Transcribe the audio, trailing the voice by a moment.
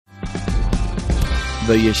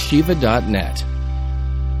theyeshiva.net.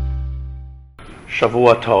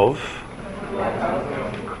 Shavua Tov,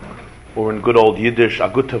 or in good old Yiddish, a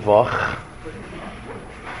gute Woche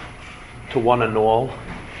to one and all.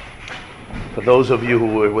 For those of you who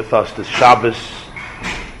were with us this Shabbos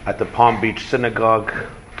at the Palm Beach Synagogue,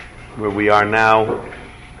 where we are now,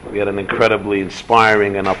 we had an incredibly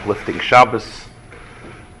inspiring and uplifting Shabbos,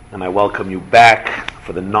 and I welcome you back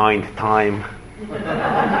for the 9th time.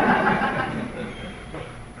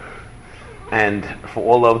 And for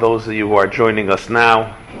all of those of you who are joining us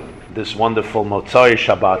now, this wonderful Motzai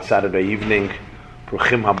Shabbat Saturday evening,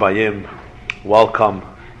 Bruchim Habayim, welcome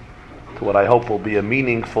to what I hope will be a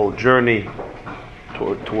meaningful journey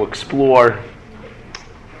to explore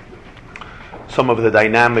some of the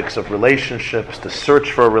dynamics of relationships, to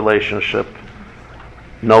search for a relationship,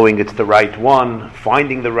 knowing it's the right one,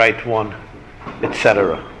 finding the right one,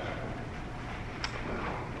 etc.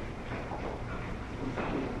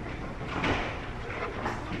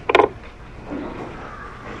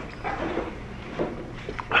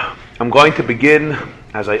 I'm going to begin,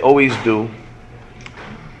 as I always do,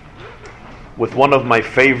 with one of my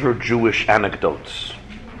favorite Jewish anecdotes.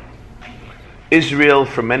 Israel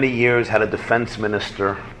for many years had a defense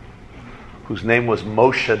minister whose name was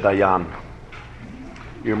Moshe Dayan.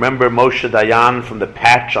 You remember Moshe Dayan from the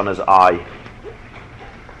patch on his eye.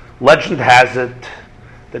 Legend has it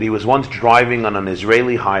that he was once driving on an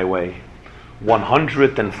Israeli highway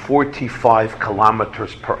 145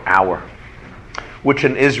 kilometers per hour, which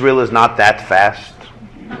in Israel is not that fast.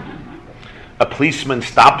 A policeman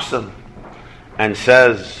stops him and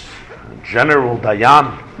says, "General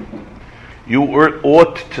Dayan, you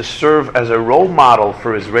ought to serve as a role model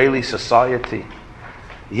for Israeli society.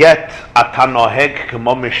 Yet, ata noheg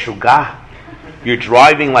kemo mishugah, you're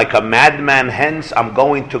driving like a madman, hence I'm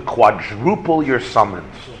going to quadruple your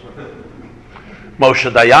summons."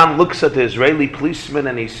 Moshe Dayan looks at the Israeli policeman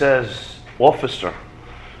and he says, "Officer,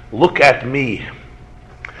 look at me.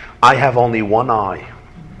 I have only one eye.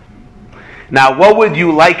 Now, what would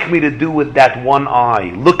you like me to do with that one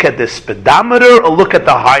eye? Look at the speedometer or look at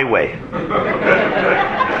the highway?"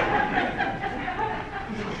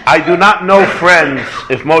 I do not know, friends,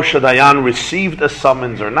 if Moshe Dayan received a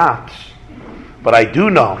summons or not, but I do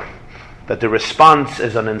know that the response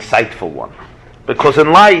is an insightful one. Because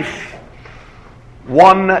in life,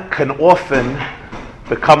 one can often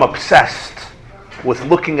become obsessed with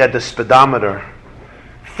looking at the speedometer,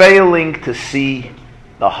 failing to see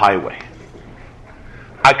the highway.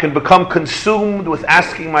 I can become consumed with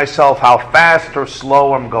asking myself how fast or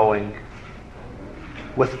slow I'm going,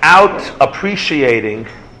 without appreciating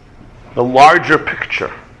the larger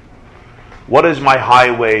picture. What is my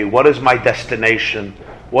highway? What is my destination?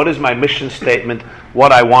 What is my mission statement?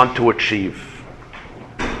 What I want to achieve?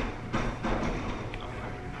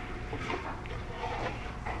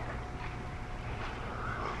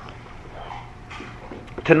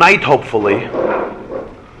 Tonight, hopefully,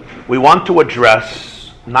 we want to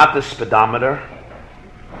address not the speedometer,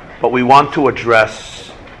 but we want to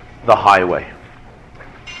address the highway.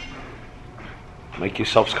 Make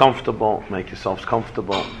yourselves comfortable. Make yourselves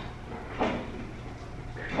comfortable.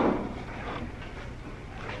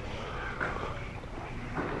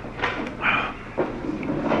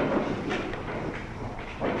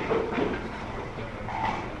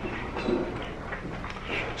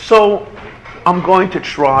 So, I'm going to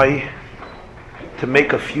try to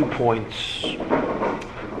make a few points.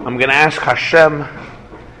 I'm going to ask Hashem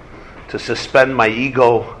to suspend my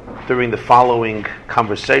ego during the following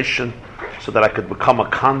conversation so that I could become a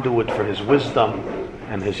conduit for His wisdom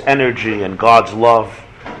and His energy and God's love,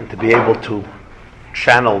 and to be able to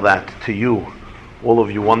channel that to you, all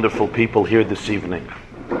of you wonderful people here this evening.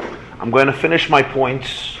 I'm going to finish my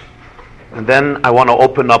points, and then I want to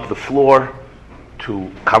open up the floor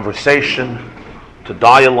to conversation, to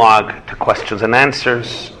dialogue, to questions and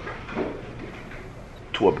answers,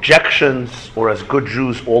 to objections, or as good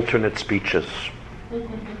Jews, alternate speeches.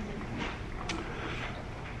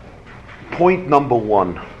 Point number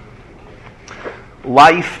one.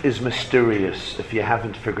 Life is mysterious, if you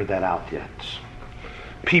haven't figured that out yet.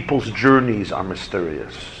 People's journeys are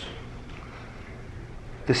mysterious.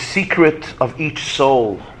 The secret of each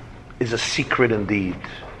soul is a secret indeed.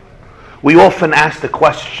 We often ask the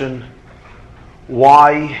question,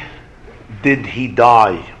 why did he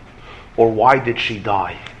die? Or why did she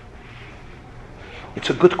die? It's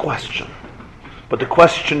a good question. But the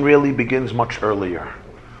question really begins much earlier.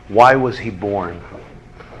 Why was he born?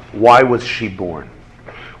 Why was she born?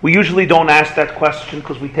 We usually don't ask that question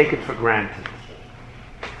because we take it for granted.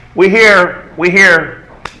 We hear,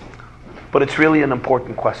 but it's really an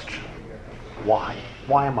important question. Why?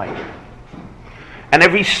 Why am I here? And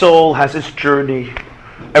every soul has its journey.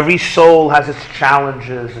 Every soul has its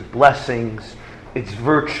challenges, its blessings, its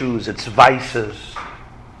virtues, its vices,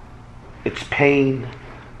 its pain,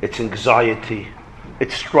 its anxiety,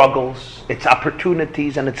 its struggles, its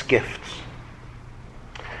opportunities, and its gifts.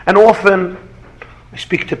 And often I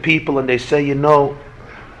speak to people and they say,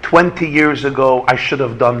 20 years ago I should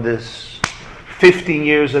have done this. 15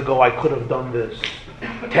 years ago I could have done this.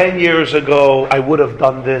 10 years ago I would have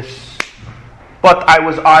done this. But I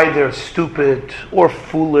was either stupid or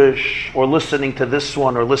foolish or listening to this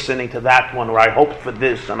one or listening to that one, or I hoped for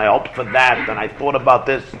this and I hoped for that and I thought about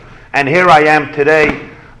this. And here I am today.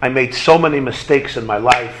 I made so many mistakes in my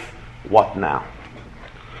life. What now?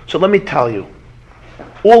 So let me tell you,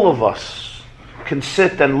 all of us can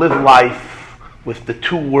sit and live life with the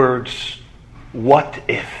two words, what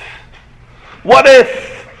if? What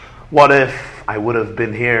if? What if I would have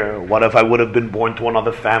been here? What if I would have been born to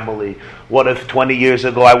another family? What if 20 years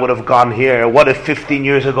ago I would have gone here? What if 15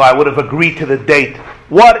 years ago I would have agreed to the date?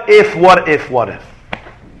 What if, what if, what if?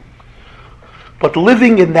 But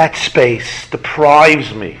living in that space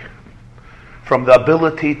deprives me from the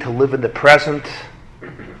ability to live in the present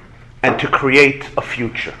and to create a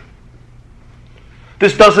future.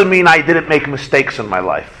 This doesn't mean I didn't make mistakes in my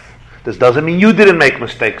life. This doesn't mean you didn't make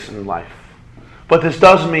mistakes in life. But this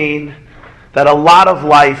does mean that a lot of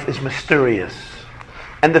life is mysterious.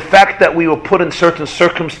 And the fact that we were put in certain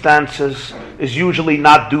circumstances is usually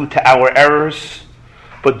not due to our errors,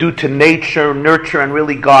 but due to nature, nurture, and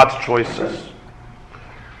really God's choices.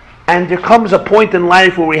 And there comes a point in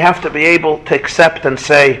life where we have to be able to accept and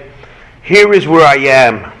say, here is where I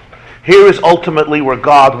am. Here is ultimately where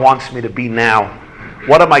God wants me to be now.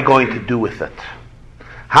 What am I going to do with it?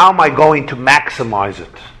 How am I going to maximize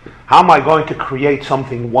it? How am I going to create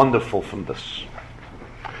something wonderful from this?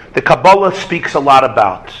 The Kabbalah speaks a lot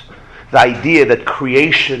about the idea that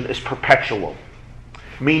creation is perpetual.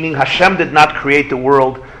 Meaning Hashem did not create the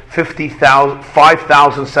world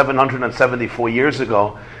 5,774 years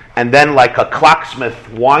ago, and then like a clocksmith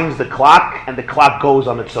winds the clock and the clock goes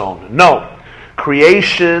on its own. No.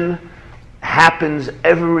 Creation happens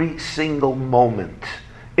every single moment.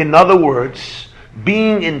 In other words,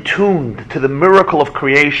 being in tune to the miracle of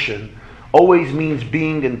creation always means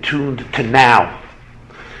being in tune to now.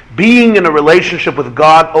 Being in a relationship with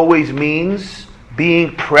God always means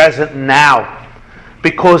being present now.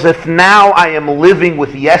 Because if now I am living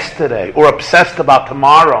with yesterday or obsessed about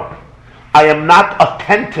tomorrow, I am not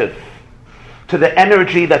attentive to the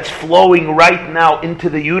energy that's flowing right now into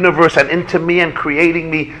the universe and into me and creating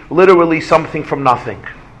me literally something from nothing.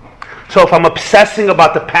 So if I'm obsessing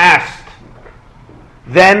about the past,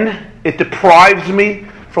 then it deprives me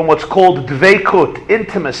from what's called dveikut,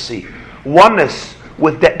 intimacy, oneness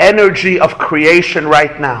with the energy of creation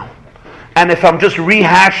right now. And if I'm just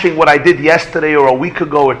rehashing what I did yesterday or a week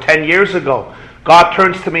ago or 10 years ago, God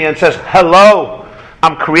turns to me and says, hello,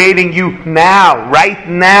 I'm creating you now, right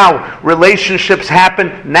now. Relationships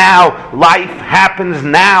happen now. Life happens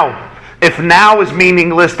now. If now is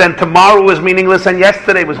meaningless, then tomorrow is meaningless and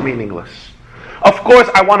yesterday was meaningless. Of course,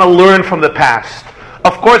 I want to learn from the past.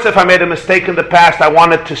 Of course, if I made a mistake in the past, I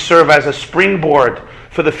want it to serve as a springboard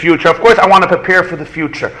for the future. Of course, I want to prepare for the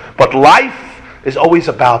future. But life is always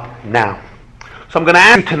about now. So I'm going to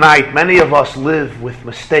ask you tonight, many of us live with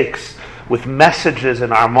mistakes, with messages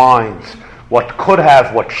in our minds. What could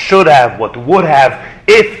have, what should have, what would have,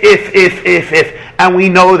 if. And we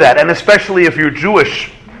know that. And especially if you're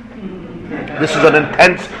Jewish, this is an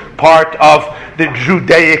intense part of the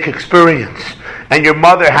Judaic experience. And your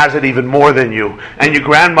mother has it even more than you. And your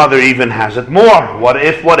grandmother even has it more. What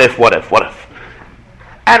if?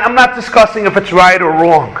 And I'm not discussing if it's right or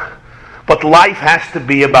wrong. But life has to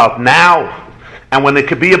be about now. And when it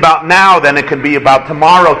could be about now, then it can be about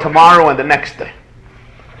tomorrow, and the next day.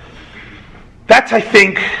 That's, I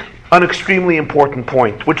think, an extremely important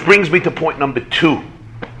point. Which brings me to point number 2.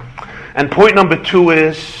 And point number 2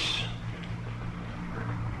 is,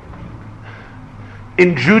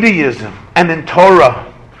 in Judaism and in Torah,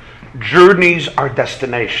 journeys are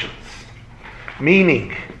destinations.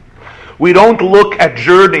 Meaning, we don't look at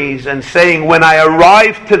journeys and saying, when I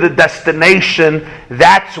arrive to the destination,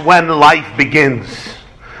 that's when life begins.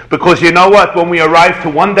 Because you know what? When we arrive to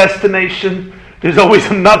one destination, there's always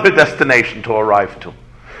another destination to arrive to.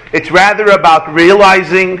 It's rather about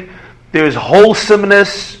realizing there's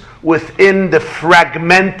wholesomeness within the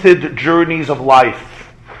fragmented journeys of life.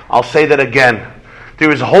 I'll say that again.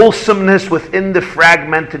 There is wholesomeness within the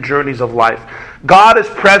fragmented journeys of life. God is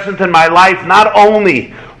present in my life not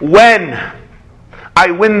only when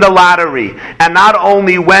I win the lottery. And not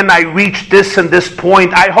only when I reach this and this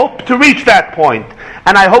point, I hope to reach that point.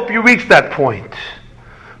 And I hope you reach that point.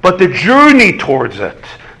 But the journey towards it,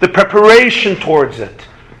 the preparation towards it,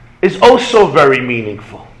 is also very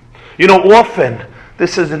meaningful. Often,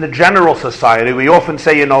 this is in the general society, we often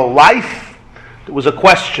say, life,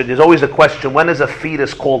 there's always a question, when is a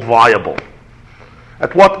fetus called viable?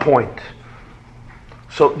 At what point?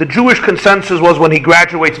 So the Jewish consensus was when he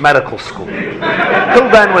graduates medical school. Till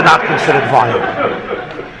then, we're not considered viable.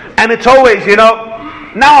 And it's always,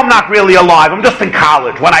 now I'm not really alive. I'm just in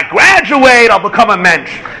college. When I graduate, I'll become a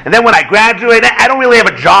mensch. And then when I graduate, I don't really have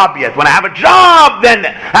a job yet. When I have a job, then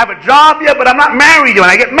I have a job yet, but I'm not married yet. When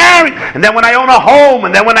I get married, and then when I own a home,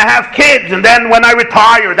 and then when I have kids, and then when I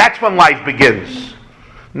retire, that's when life begins.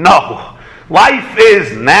 No. Life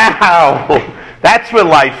is now. That's where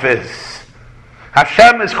life is.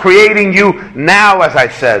 Hashem is creating you now, as I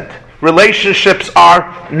said. Relationships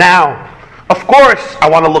are now. Of course, I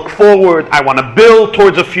want to look forward. I want to build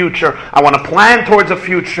towards a future. I want to plan towards a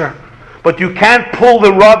future. But you can't pull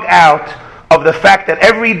the rug out of the fact that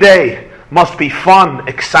every day must be fun,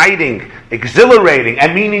 exciting, exhilarating,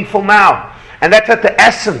 and meaningful now. And that's at the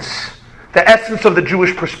essence of the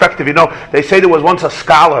Jewish perspective. They say there was once a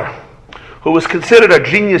scholar who was considered a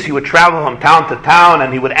genius. He would travel from town to town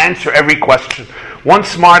and he would answer every question. One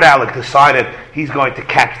smart aleck decided he's going to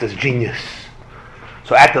catch this genius.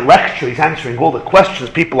 So at the lecture, he's answering all the questions.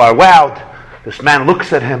 People are wowed. This man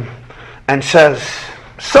looks at him and says,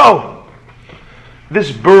 "So,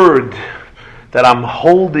 this bird that I'm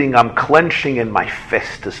holding, I'm clenching in my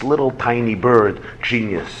fist, this little tiny bird,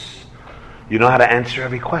 genius, you know how to answer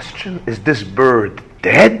every question? Is this bird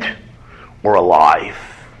dead or alive?"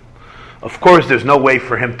 Of course, there's no way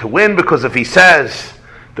for him to win, because if he says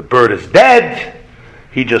the bird is dead,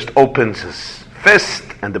 he just opens his fist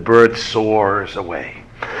and the bird soars away.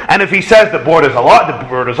 And if he says the bird is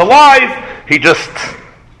alive, he just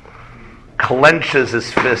clenches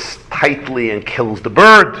his fist tightly and kills the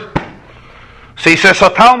bird. So he says, "So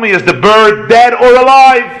tell me, is the bird dead or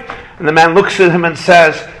alive?" And the man looks at him and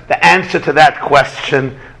says, "The answer to that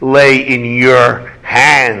question lay in your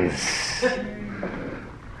hands."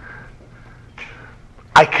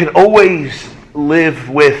 I can always live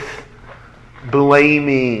with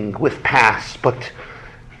blaming, with past, but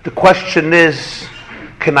the question is,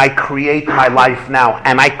 can I create my life now?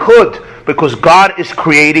 And I could, because God is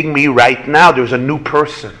creating me right now. There's a new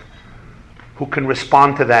person who can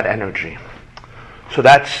respond to that energy. So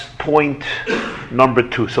that's point number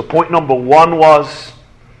 2. So point number 1 was,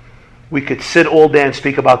 we could sit all day and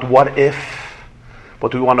speak about what if,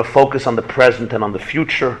 but we want to focus on the present and on the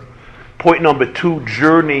future. Point number 2,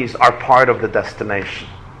 journeys are part of the destination.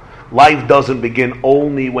 Life doesn't begin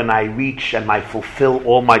only when I reach and I fulfill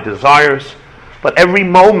all my desires, but every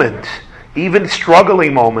moment, even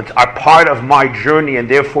struggling moments, are part of my journey, and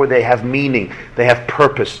therefore they have meaning, they have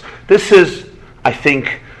purpose. This is, I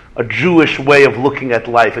think, a Jewish way of looking at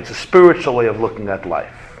life. It's a spiritual way of looking at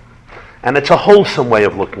life. And it's a wholesome way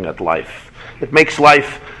of looking at life. It makes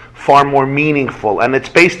life far more meaningful, and it's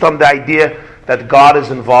based on the idea that God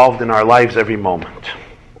is involved in our lives every moment.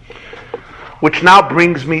 Which now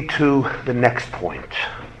brings me to the next point.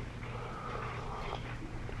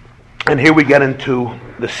 And here we get into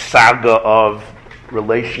the saga of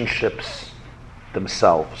relationships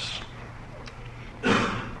themselves.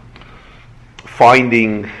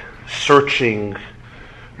 Finding, searching,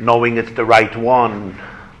 knowing it's the right one,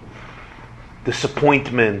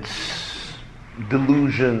 disappointments,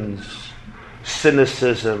 delusions,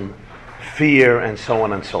 cynicism, fear, and so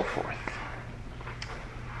on and so forth.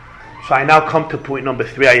 So I now come to point number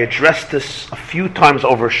 3. I addressed this a few times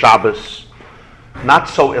over Shabbos, not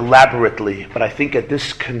so elaborately, but I think at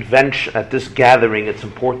this convention, at this gathering, it's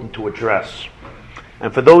important to address.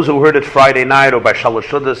 And for those who heard it Friday night or by Shalosh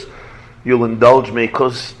Shudas, you'll indulge me,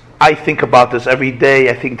 because I think about this every day.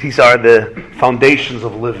 I think these are the foundations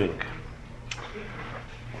of living.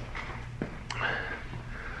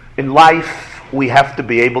 In life, we have to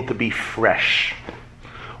be able to be fresh.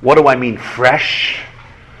 What do I mean fresh?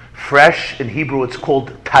 Fresh, in Hebrew, it's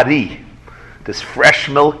called tari. This fresh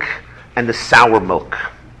milk and the sour milk.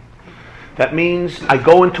 That means I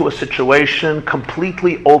go into a situation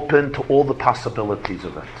completely open to all the possibilities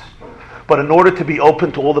of it. But in order to be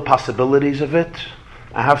open to all the possibilities of it,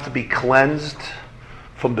 I have to be cleansed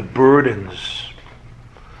from the burdens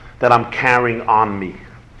that I'm carrying on me.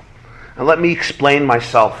 And let me explain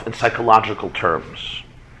myself in psychological terms.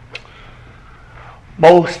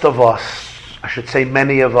 Most of us, I should say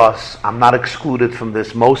many of us, I'm not excluded from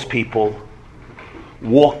this, most people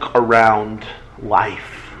walk around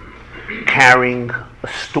life carrying a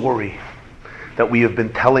story that we have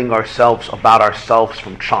been telling ourselves about ourselves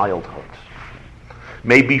from childhood.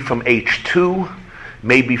 Maybe from age 2,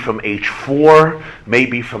 maybe from age 4,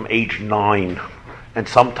 maybe from age 9. And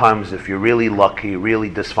sometimes, if you're really lucky, really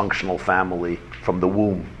dysfunctional family, from the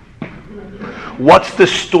womb. What's the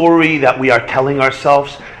story that we are telling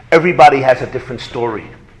ourselves? Everybody has a different story.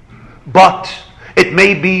 But it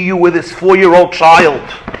may be you with this 4-year-old child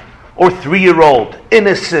or 3-year-old,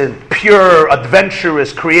 innocent, pure,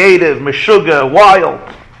 adventurous, creative, meshuggah, wild.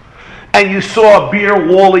 And you saw a beer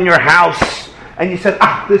wall in your house and you said,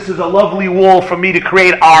 this is a lovely wall for me to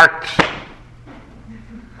create art.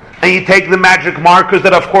 And you take the magic markers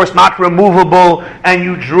that are, of course, not removable, and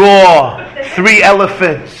you draw 3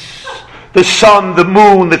 elephants, the sun, the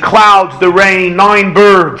moon, the clouds, the rain, 9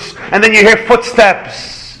 birds, and then you hear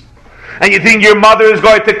footsteps. And you think your mother is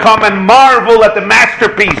going to come and marvel at the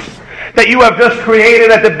masterpiece that you have just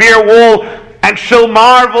created at the beer wall, and she'll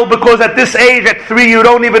marvel because at this age, at 3, you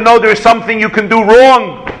don't even know there's something you can do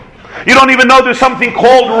wrong. You don't even know there's something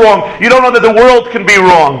called wrong. You don't know that the world can be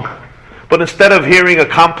wrong. But instead of hearing a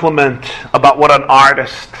compliment about what an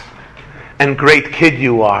artist and great kid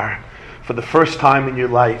you are, for the first time in your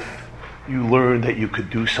life, you learn that you could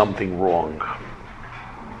do something wrong.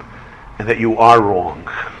 And that you are wrong.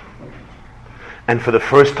 And for the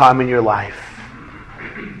first time in your life,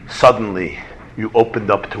 suddenly you opened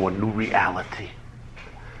up to a new reality.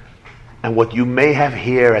 And what you may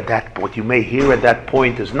hear at that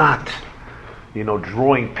point is not,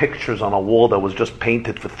 drawing pictures on a wall that was just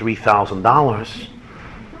painted for $3,000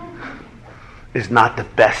 is not the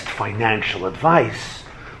best financial advice.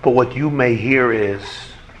 But what you may hear is,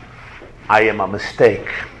 I am a mistake.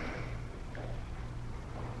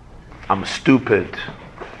 I'm stupid.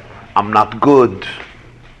 I'm not good.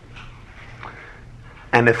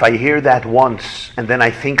 And if I hear that once, and then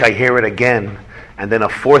I think I hear it again, and then a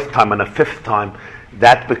 4th time and a 5th time,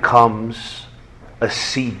 that becomes a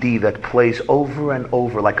CD that plays over and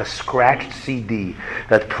over, like a scratched CD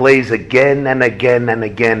that plays again and again and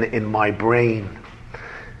again in my brain.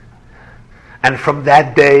 And from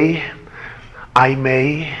that day, I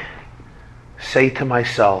may say to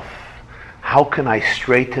myself, how can I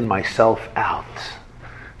straighten myself out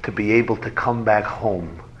to be able to come back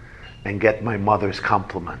home and get my mother's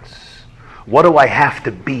compliments? What do I have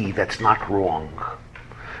to be that's not wrong?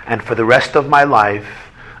 And for the rest of my life,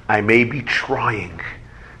 I may be trying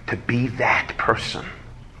to be that person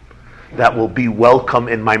that will be welcome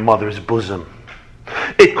in my mother's bosom.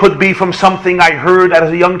 It could be from something I heard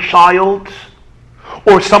as a young child,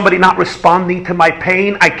 or somebody not responding to my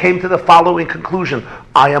pain. I came to the following conclusion: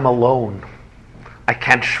 I am alone. I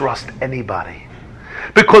can't trust anybody.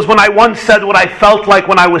 Because when I once said what I felt like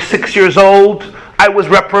when I was 6 years old, I was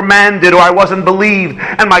reprimanded or I wasn't believed.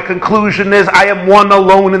 And my conclusion is, I am one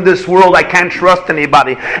alone in this world. I can't trust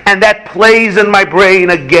anybody. And that plays in my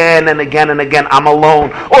brain again and again and again. I'm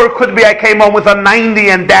alone. Or it could be I came home with a 90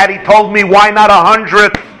 and Daddy told me, why not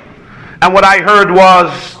 100? And what I heard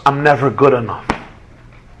was, I'm never good enough.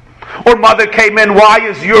 Or Mother came in, why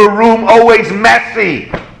is your room always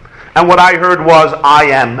messy? And what I heard was, I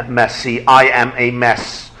am messy. I am a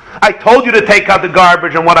mess. I told you to take out the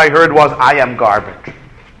garbage, and what I heard was, I am garbage.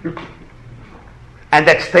 And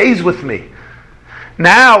that stays with me.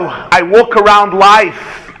 Now, I walk around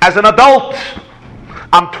life as an adult.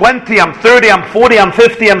 I'm 20, I'm 30, I'm 40, I'm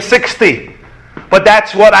 50, I'm 60. But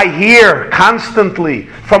that's what I hear constantly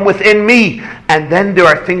from within me. And then there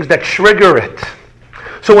are things that trigger it.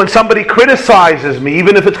 So when somebody criticizes me,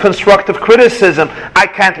 even if it's constructive criticism, I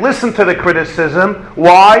can't listen to the criticism.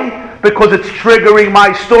 Why? Because it's triggering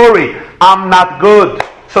my story. I'm not good.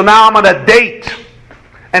 So now I'm on a date,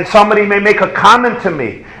 and somebody may make a comment to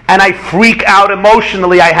me, and I freak out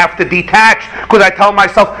emotionally. I have to detach, because I tell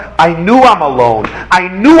myself, I knew I'm alone. I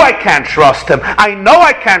knew I can't trust him. I know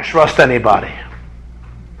I can't trust anybody.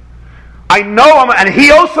 I know and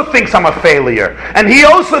he also thinks I'm a failure. And he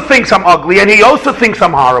also thinks I'm ugly. And he also thinks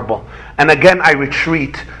I'm horrible. And again, I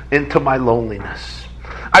retreat into my loneliness.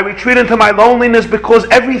 I retreat into my loneliness because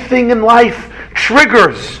everything in life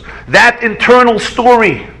triggers that internal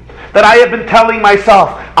story that I have been telling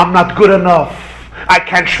myself. I'm not good enough. I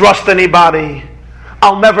can't trust anybody.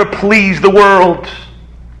 I'll never please the world.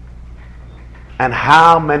 And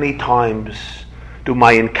how many times do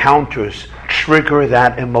my encounters trigger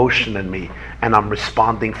that emotion in me, and I'm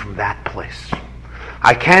responding from that place?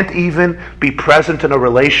 I can't even be present in a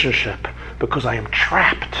relationship because I am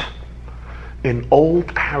trapped in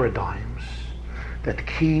old paradigms that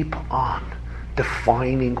keep on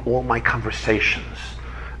defining all my conversations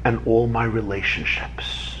and all my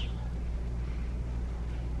relationships.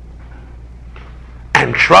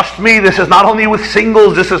 And trust me, this is not only with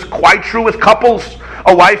singles, this is quite true with couples.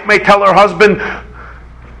 A wife may tell her husband,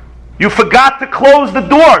 you forgot to close the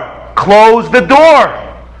door. Close the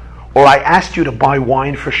door. Or I asked you to buy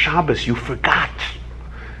wine for Shabbos. You forgot.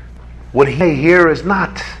 What he may hear is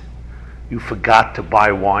not, you forgot to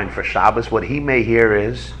buy wine for Shabbos. What he may hear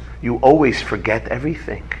is, you always forget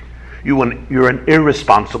everything. You're an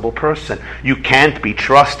irresponsible person. You can't be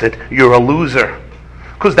trusted. You're a loser.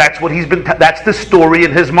 Because that's what that's the story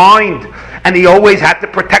in his mind. And he always had to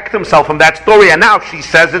protect himself from that story. And now she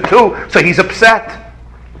says it too. So he's upset.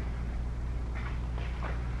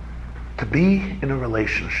 To be in a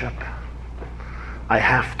relationship, I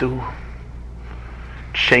have to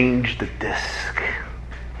change the disc.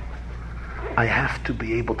 I have to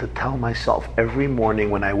be able to tell myself every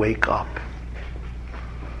morning when I wake up,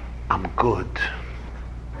 I'm good.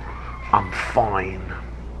 I'm fine.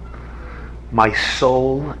 My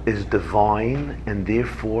soul is divine, and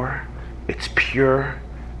therefore it's pure,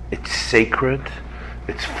 it's sacred,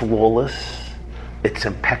 it's flawless, it's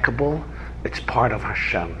impeccable, it's part of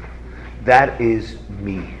Hashem. That is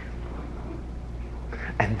me.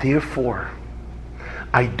 And therefore,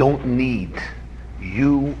 I don't need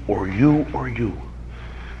you or you or you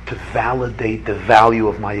to validate the value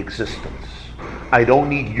of my existence. I don't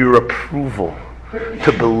need your approval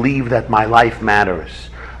to believe that my life matters.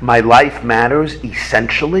 My life matters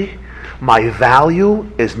essentially. My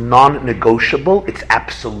value is non-negotiable. It's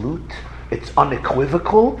absolute. It's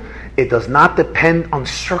unequivocal. It does not depend on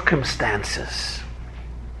circumstances.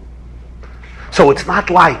 So it's not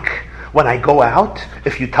like when I go out,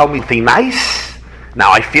 if you tell me something nice,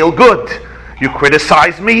 now I feel good. You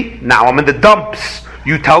criticize me, now I'm in the dumps.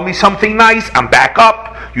 You tell me something nice, I'm back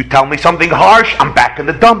up. You tell me something harsh, I'm back in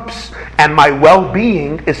the dumps. And my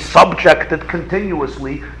well-being is subjected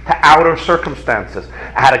continuously to outer circumstances.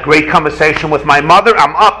 I had a great conversation with my mother,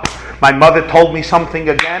 I'm up. My mother told me something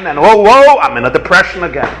again, and whoa, I'm in a depression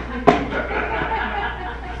again.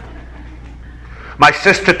 My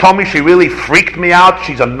sister told me she really freaked me out,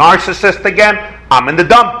 she's a narcissist again, I'm in the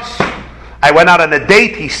dumps. I went out on a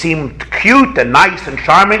date, he seemed cute and nice and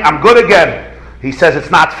charming, I'm good again. He says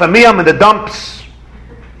it's not for me, I'm in the dumps.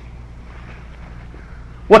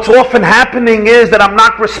 What's often happening is that I'm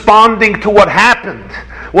not responding to what happened.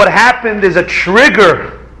 What happened is a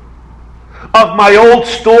trigger of my old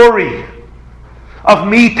story, of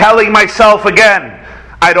me telling myself again,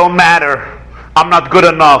 I don't matter, I'm not good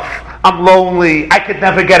enough, I'm lonely, I could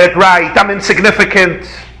never get it right, I'm insignificant.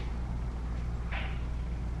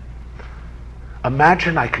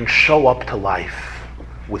 Imagine I can show up to life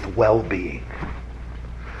with well-being.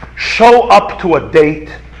 Show up to a date,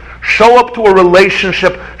 show up to a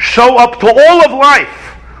relationship, show up to all of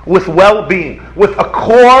life with well-being, with a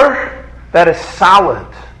core that is solid,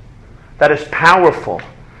 that is powerful,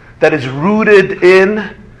 that is rooted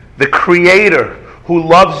in the Creator who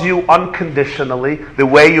loves you unconditionally the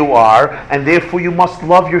way you are, and therefore you must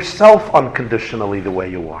love yourself unconditionally the way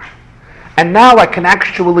you are. And now I can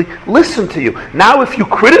actually listen to you. Now if you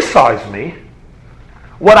criticize me,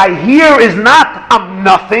 what I hear is not, I'm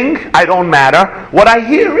nothing, I don't matter. What I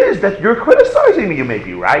hear is that you're criticizing me. You may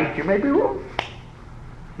be right, you may be wrong.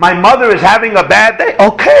 My mother is having a bad day.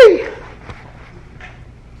 Okay.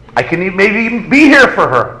 I can maybe even be here for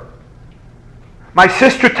her. My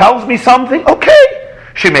sister tells me something. Okay.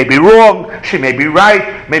 She may be wrong, she may be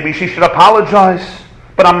right, maybe she should apologize,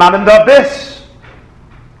 but I'm not in the abyss.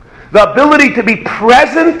 The ability to be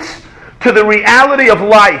present to the reality of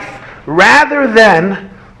life rather than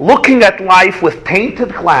looking at life with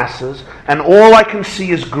tainted glasses and all I can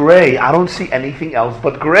see is gray. I don't see anything else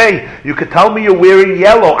but gray. You could tell me you're wearing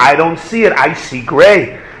yellow. I don't see it. I see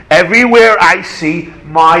gray. Everywhere I see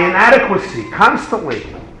my inadequacy constantly.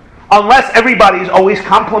 Unless everybody is always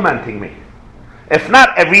complimenting me. If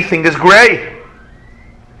not, everything is gray.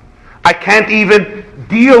 I can't even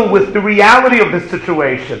deal with the reality of the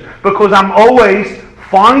situation because I'm always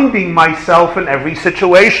finding myself in every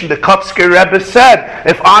situation. The Kotzker Rebbe said,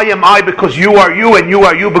 if I am I because you are you, and you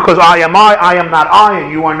are you because I am not I,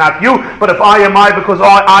 and you are not you. But if I am I because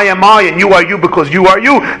I am I, and you are you because you are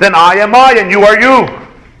you, then I am I, and you are you.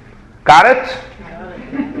 Got it?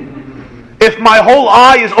 If my whole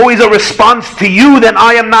I is always a response to you, then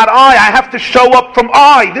I am not I. I have to show up from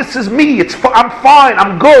I. This is me. I'm fine.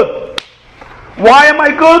 I'm good. Why am I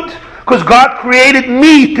good? Because God created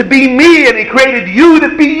me to be me, and He created you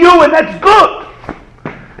to be you, and that's good.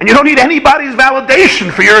 And you don't need anybody's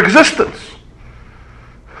validation for your existence.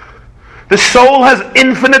 The soul has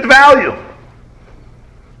infinite value.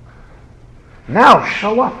 Now,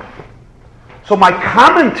 show up. So my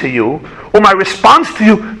comment to you or my response to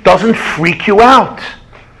you doesn't freak you out.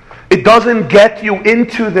 It doesn't get you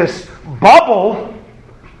into this bubble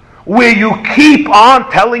where you keep on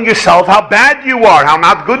telling yourself how bad you are, how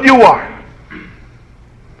not good you are.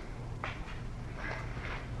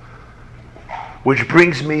 Which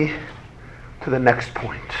brings me to the next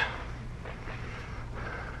point.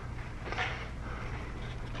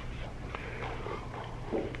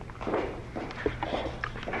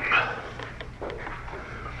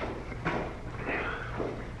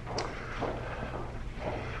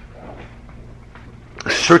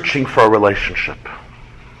 Searching for a relationship.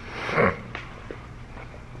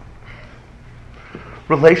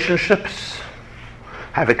 Relationships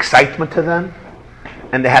have excitement to them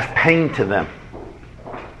and they have pain to them.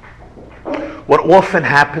 What often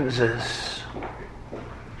happens is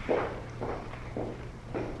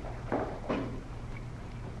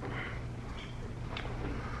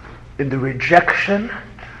in the rejection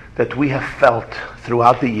that we have felt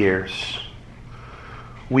throughout the years,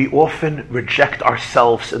 we often reject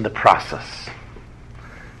ourselves in the process.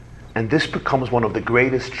 And this becomes one of the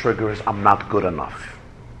greatest triggers. I'm not good enough.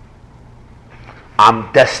 I'm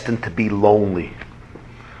destined to be lonely.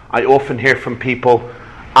 I often hear from people,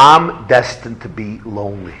 I'm destined to be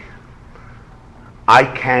lonely. I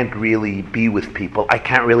can't really be with people. I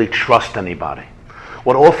can't really trust anybody.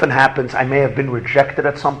 What often happens, I may have been rejected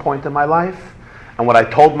at some point in my life, and what I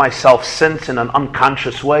told myself since in an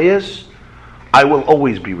unconscious way is, I will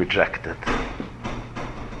always be rejected.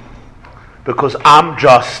 Because I'm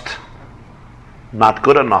just not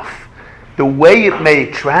good enough. The way it may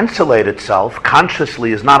translate itself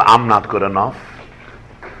consciously is not I'm not good enough,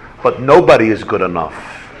 but nobody is good enough.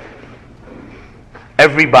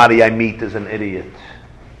 Everybody I meet is an idiot.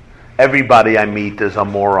 Everybody I meet is a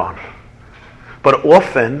moron. But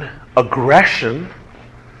often, aggression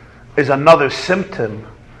is another symptom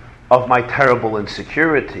of my terrible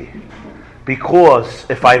insecurity. Because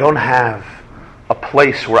if I don't have a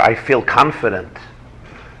place where I feel confident,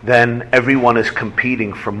 then everyone is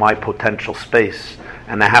competing for my potential space,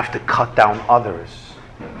 and I have to cut down others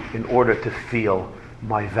in order to feel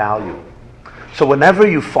my value. So whenever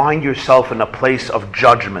you find yourself in a place of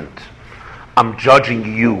judgment, I'm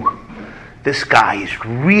judging you. This guy is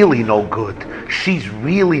really no good. She's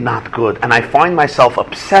really not good. And I find myself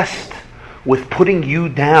obsessed with putting you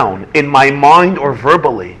down in my mind or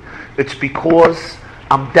verbally. It's because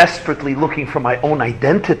I'm desperately looking for my own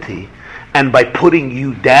identity, and by putting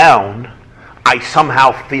you down, I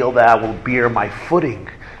somehow feel that I will bear my footing.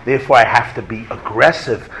 Therefore, I have to be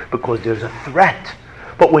aggressive because there's a threat.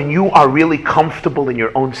 But when you are really comfortable in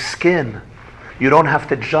your own skin, you don't have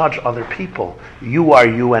to judge other people. You are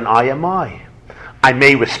you and I am I. I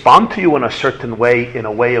may respond to you in a certain way, in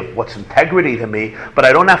a way of what's integrity to me, but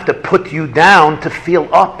I don't have to put you down to feel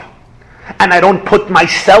up. And I don't put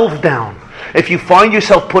myself down. If you find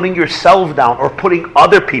yourself putting yourself down or putting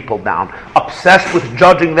other people down, obsessed with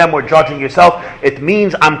judging them or judging yourself, it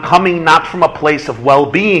means I'm coming not from a place of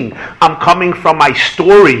well-being. I'm coming from my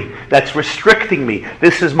story that's restricting me.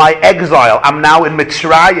 This is my exile. I'm now in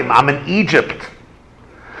Mitzrayim. I'm in Egypt.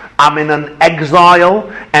 I'm in an exile,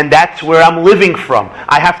 and that's where I'm living from.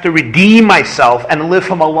 I have to redeem myself and live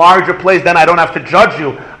from a larger place. Then I don't have to judge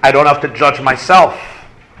you. I don't have to judge myself.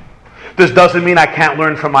 This doesn't mean I can't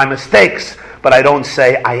learn from my mistakes, but I don't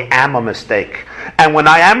say I am a mistake. And when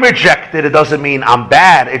I am rejected, it doesn't mean I'm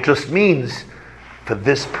bad. It just means for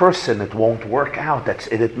this person it won't work out. That's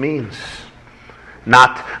it means.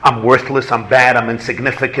 Not I'm worthless, I'm bad, I'm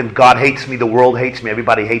insignificant, God hates me, the world hates me,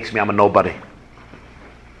 everybody hates me, I'm a nobody.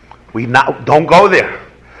 Don't go there.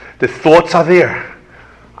 The thoughts are there.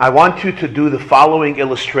 I want you to do the following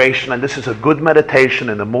illustration, and this is a good meditation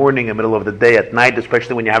in the morning, in the middle of the day, at night,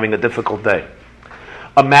 especially when you're having a difficult day.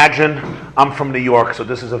 Imagine, I'm from New York, so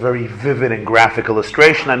this is a very vivid and graphic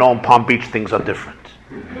illustration. I know in Palm Beach things are different.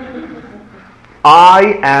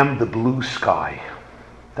 I am the blue sky.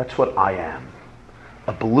 That's what I am.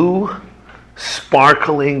 A blue,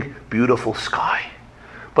 sparkling, beautiful sky.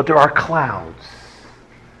 But there are clouds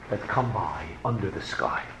that come by under the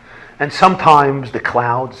sky. And sometimes the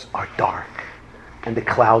clouds are dark and the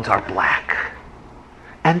clouds are black.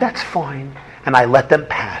 And that's fine. And I let them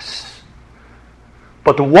pass.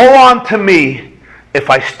 But woe unto me if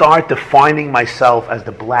I start defining myself as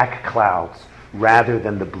the black clouds rather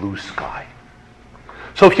than the blue sky.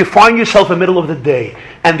 So if you find yourself in the middle of the day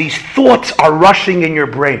and these thoughts are rushing in your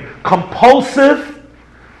brain, compulsive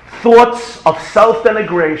thoughts of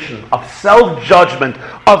self-denigration, of self-judgment,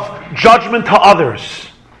 of judgment to others,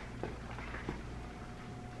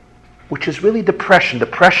 which is really depression.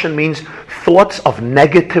 Depression means thoughts of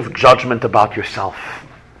negative judgment about yourself.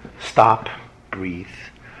 Stop, breathe,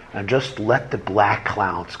 and just let the black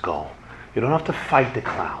clouds go. You don't have to fight the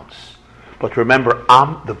clouds. But remember,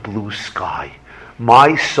 I'm the blue sky.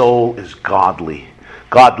 My soul is godly.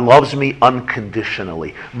 God loves me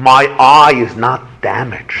unconditionally. My eye is not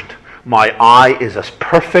damaged. My eye is as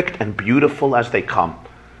perfect and beautiful as they come.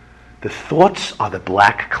 The thoughts are the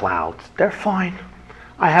black clouds. They're fine.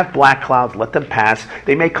 I have black clouds. Let them pass.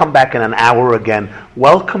 They may come back in an hour again.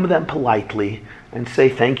 Welcome them politely and say,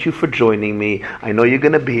 thank you for joining me. I know you're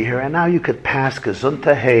going to be here. And now you could pass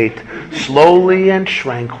Gesundheit slowly and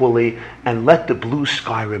tranquilly and let the blue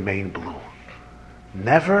sky remain blue.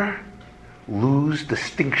 Never lose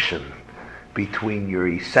distinction between your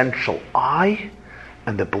essential I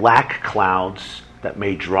and the black clouds that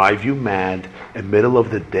may drive you mad in the middle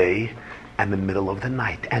of the day and the middle of the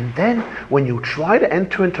night. And then when you try to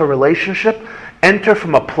enter into a relationship, enter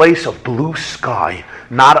from a place of blue sky,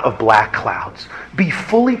 not of black clouds. Be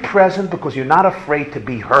fully present because you're not afraid to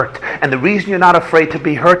be hurt. And the reason you're not afraid to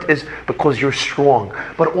be hurt is because you're strong.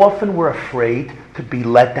 But often we're afraid to be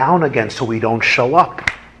let down again, so we don't show up.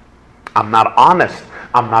 I'm not honest.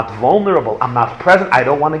 I'm not vulnerable. I'm not present. I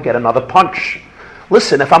don't want to get another punch.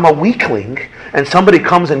 Listen, if I'm a weakling and somebody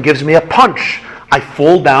comes and gives me a punch, I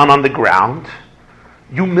fall down on the ground,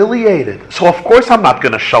 humiliated. So of course I'm not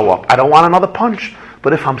going to show up. I don't want another punch.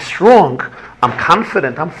 But if I'm strong, I'm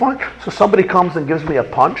confident, I'm fine. So somebody comes and gives me a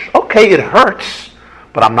punch. Okay, it hurts,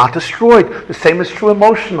 but I'm not destroyed. The same is true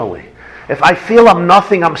emotionally. If I feel I'm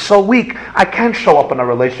nothing, I'm so weak, I can't show up in a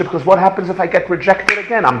relationship because what happens if I get rejected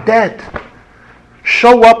again? I'm dead.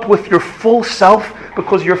 Show up with your full self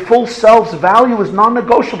because your full self's value is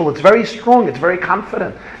non-negotiable. It's very strong. It's very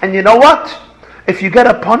confident. And you know what? If you get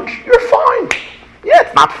a punch, you're fine. Yeah,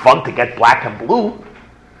 it's not fun to get black and blue,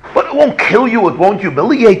 but it won't kill you. It won't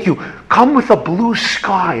humiliate you. Come with a blue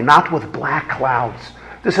sky, not with black clouds.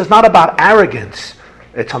 This is not about arrogance.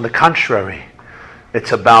 It's on the contrary.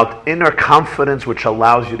 It's about inner confidence which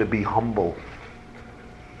allows you to be humble.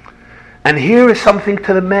 And here is something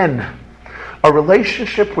to the men. A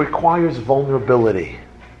relationship requires vulnerability.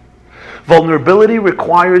 Vulnerability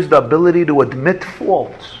requires the ability to admit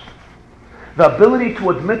fault. The ability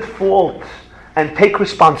to admit fault and take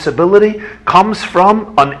responsibility comes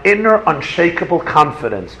from an inner unshakable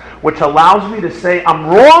confidence, which allows me to say I'm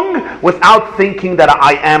wrong without thinking that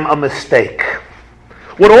I am a mistake.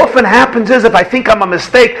 What often happens is if I think I'm a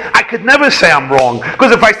mistake, I could never say I'm wrong.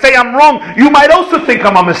 Because if I say I'm wrong, you might also think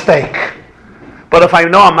I'm a mistake. But if I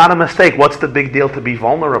know I'm not a mistake, what's the big deal to be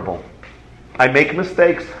vulnerable? I make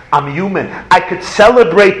mistakes. I'm human. I could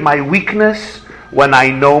celebrate my weakness when I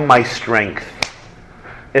know my strength.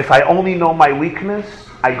 If I only know my weakness,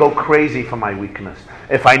 I go crazy for my weakness.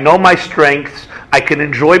 If I know my strengths, I can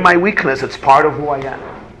enjoy my weakness. It's part of who I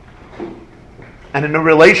am. And in a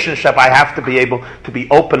relationship, I have to be able to be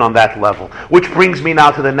open on that level. Which brings me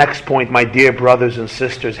now to the next point, my dear brothers and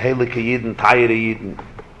sisters. Heilige Yidden, Teire Yidden.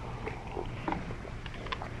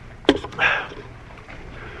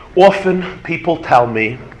 Often people tell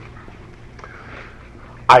me,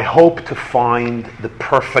 I hope to find the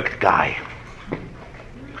perfect guy.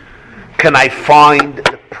 Can I find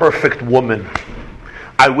the perfect woman?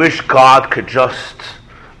 I wish God could just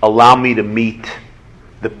allow me to meet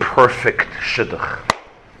the perfect shidduch,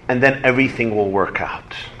 and then everything will work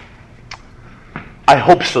out. I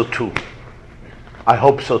hope so too. I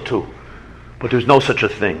hope so too. But there's no such a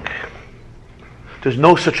thing. There's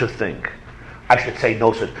no such a thing. I should say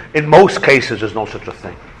no such. In most cases, there's no such a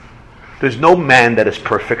thing. There's no man that is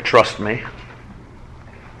perfect, trust me.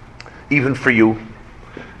 Even for you.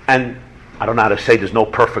 And I don't know how to say there's no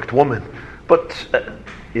perfect woman. But,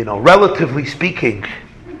 relatively speaking,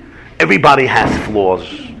 everybody has flaws.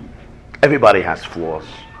 Everybody has flaws.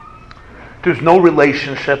 There's no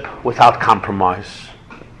relationship without compromise.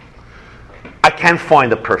 I can't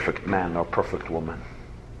find a perfect man or perfect woman.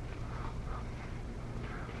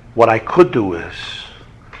 What I could do is,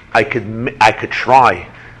 I could try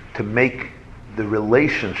to make the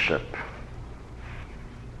relationship,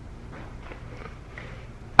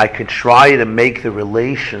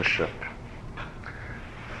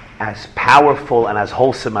 as powerful and as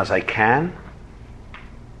wholesome as I can,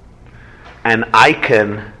 and I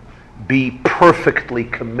can be perfectly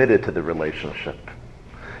committed to the relationship.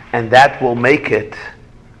 And that will make it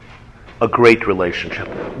a great relationship.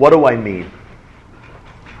 What do I mean?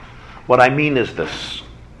 What I mean is this.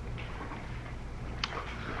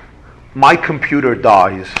 My computer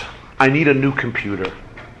dies. I need a new computer.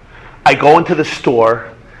 I go into the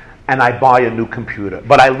store and I buy a new computer.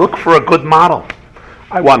 But I look for a good model.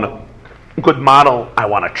 I want good model. I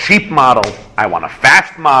want a cheap model. I want a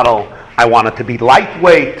fast model. I want it to be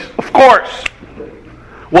lightweight. Of course.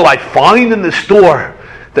 Will I find in the store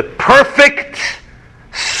the perfect,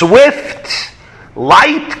 swift,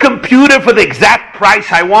 light computer for the exact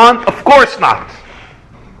price I want? Of course not.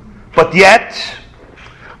 But yet,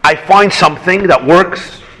 I find something that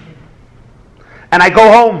works, and I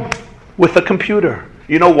go home with a computer.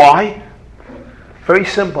 You know why? Very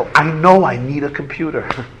simple. I know I need a computer.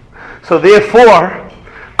 So therefore,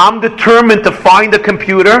 I'm determined to find a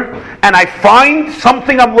computer, and I find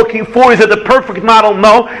something I'm looking for. Is it the perfect model?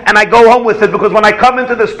 No. And I go home with it, because when I come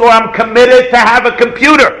into the store, I'm committed to have a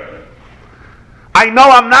computer. I know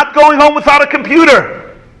I'm not going home without a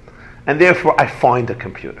computer. And therefore, I find a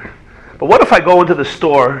computer. But what if I go into the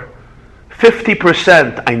store,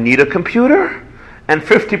 50% I need a computer, and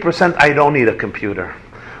 50% I don't need a computer?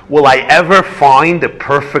 Will I ever find a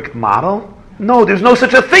perfect model? No, there's no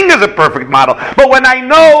such a thing as a perfect model. But when I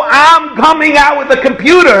know I'm coming out with a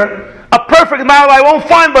computer, a perfect model I won't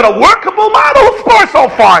find, but a workable model, of course I'll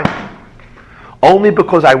find. Only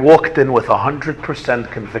because I walked in with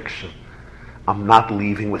 100% conviction. I'm not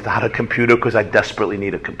leaving without a computer because I desperately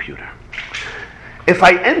need a computer. If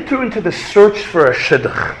I enter into the search for a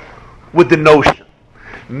shidduch with the notion,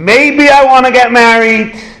 maybe I want to get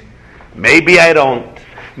married, maybe I don't,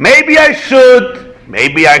 maybe I should,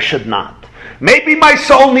 maybe I should not. Maybe my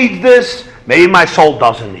soul needs this, maybe my soul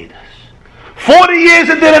doesn't need this. 40 years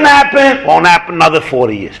it didn't happen, won't happen another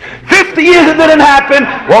 40 years. 50 years it didn't happen,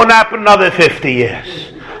 won't happen another 50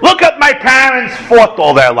 years. Look at my parents fought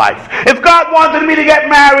all their life. If God wanted me to get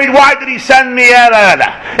married, why did he send me?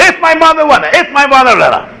 If my mother wanted,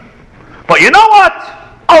 But you know what?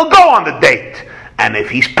 I'll go on the date. And if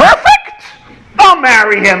he's perfect, I'll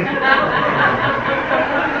marry him.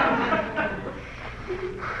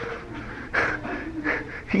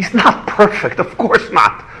 He's not perfect, of course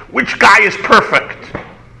not. Which guy is perfect?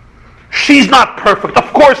 She's not perfect,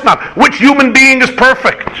 of course not. Which human being is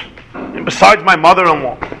perfect? And besides my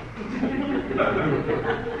mother-in-law.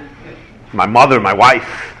 My mother, my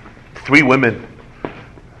wife, 3 women.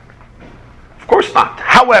 Of course not.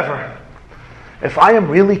 However, if I am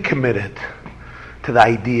really committed to the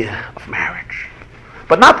idea of marriage,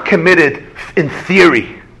 but not committed in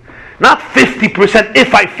theory, not 50%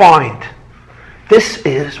 if I find, this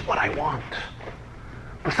is what I want.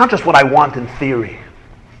 But it's not just what I want in theory.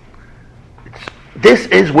 This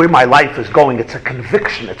is where my life is going. It's a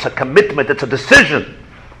conviction, it's a commitment, it's a decision.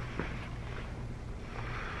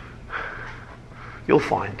 You'll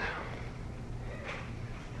find.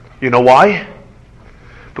 You know why?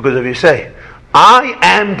 Because if you say, I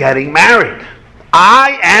am getting married,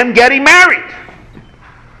 I am getting married,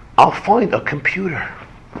 I'll find a computer.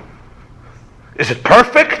 Is it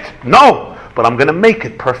perfect? No. But I'm going to make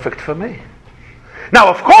it perfect for me. Now,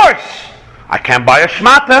 of course, I can't buy a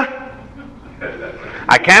shmata.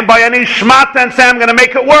 I can't buy any shmata and say I'm going to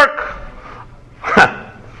make it work.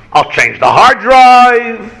 I'll change the hard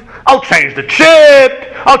drive. I'll change the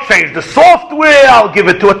chip. I'll change the software. I'll give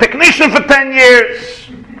it to a technician for 10 years.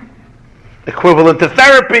 Equivalent to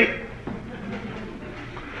therapy.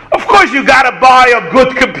 Of course, you got to buy a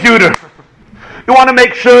good computer. You want to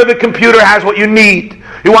make sure the computer has what you need.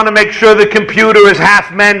 You want to make sure the computer is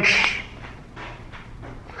half mensch.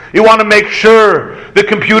 You want to make sure the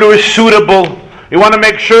computer is suitable. You want to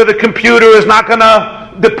make sure the computer is not going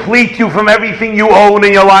to deplete you from everything you own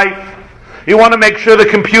in your life. You want to make sure the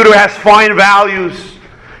computer has fine values.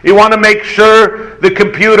 You want to make sure the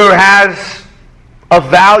computer has a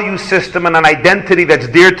value system and an identity that's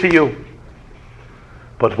dear to you.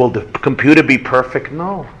 But will the computer be perfect?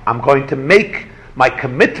 No. I'm going to make my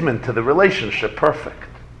commitment to the relationship perfect.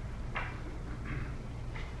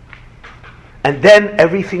 And then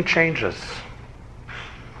everything changes.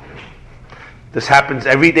 This happens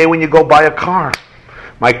every day when you go buy a car.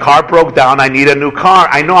 My car broke down, I need a new car.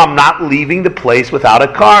 I know I'm not leaving the place without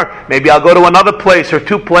a car. Maybe I'll go to another place or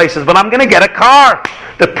 2 places, but I'm going to get a car.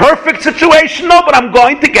 The perfect situation, no, but I'm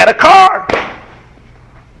going to get a car.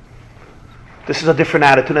 This is a different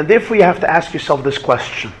attitude, and therefore you have to ask yourself this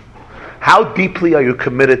question. How deeply are you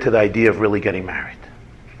committed to the idea of really getting married?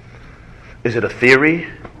 Is it a theory?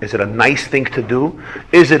 Is it a nice thing to do?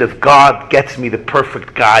 Is it if God gets me the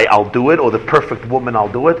perfect guy, I'll do it, or the perfect woman,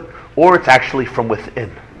 I'll do it? Or it's actually from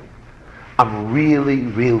within. I'm really,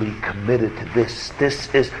 really committed to this.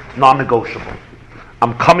 This is non-negotiable.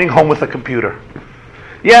 I'm coming home with a computer.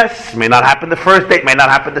 Yes, may not happen the first date, may not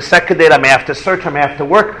happen the second date, I may have to search, I may have to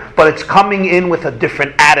work, but it's coming in with a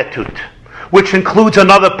different attitude, which includes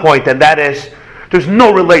another point, and that is, there's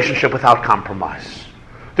no relationship without compromise.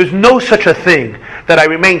 There's no such a thing that I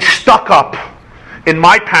remain stuck up in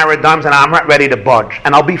my paradigms and I'm not ready to budge.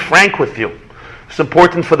 And I'll be frank with you. It's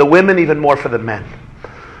important for the women, even more for the men.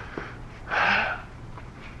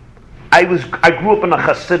 I grew up in a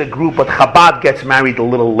Hasidic group, but Chabad gets married a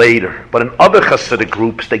little later. But in other Hasidic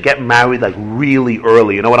groups, they get married like really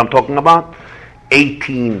early. You know what I'm talking about?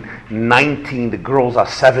 18, 19, the girls are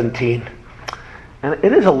 17. And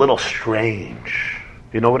it is a little strange.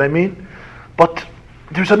 You know what I mean? But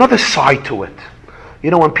there's another side to it.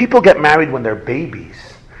 You know, when people get married when they're babies,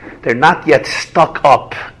 they're not yet stuck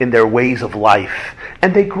up in their ways of life.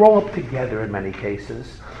 And they grow up together in many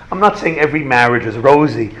cases. I'm not saying every marriage is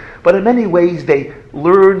rosy, but in many ways they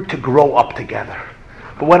learn to grow up together.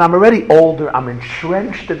 But when I'm already older, I'm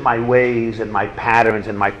entrenched in my ways and my patterns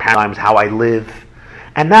and my paradigms, how I live.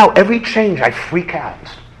 And now every change, I freak out.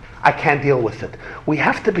 I can't deal with it. We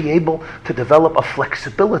have to be able to develop a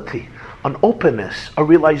flexibility, an openness, a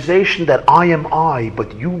realization that I am I,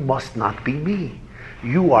 but you must not be me.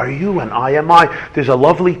 You are you and I am I. There's a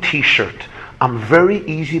lovely t-shirt. I'm very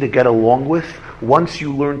easy to get along with once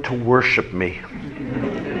you learn to worship me.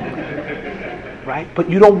 Right?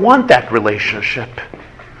 But you don't want that relationship.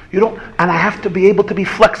 You don't, and I have to be able to be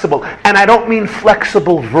flexible. And I don't mean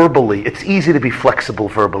flexible verbally. It's easy to be flexible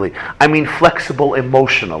verbally. I mean flexible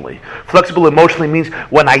emotionally. Flexible emotionally means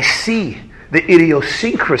when I see the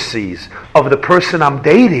idiosyncrasies of the person I'm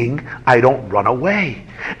dating, I don't run away.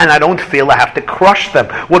 And I don't feel I have to crush them.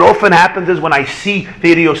 What often happens is when I see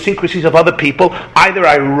the idiosyncrasies of other people, either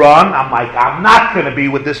I run, I'm like, I'm not going to be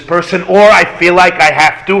with this person, or I feel like I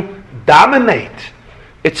have to dominate.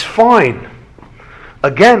 It's fine.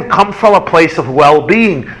 Again, come from a place of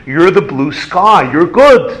well-being. You're the blue sky. You're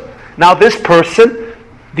good. Now this person,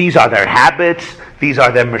 these are their habits. These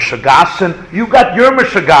are their Meshugasin. You got your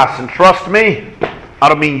Meshugasin. Trust me. I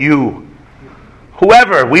don't mean you.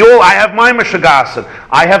 Whoever. I have my Meshugasin.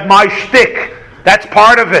 I have my shtick. That's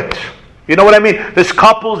part of it. You know what I mean? There's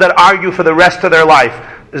couples that argue for the rest of their life.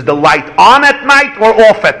 Is the light on at night or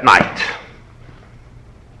off at night?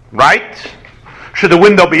 Right? Should the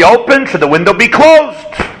window be open? Should the window be closed?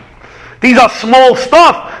 These are small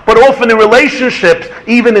stuff, but often in relationships,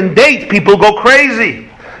 even in dates, people go crazy.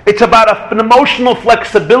 It's about an emotional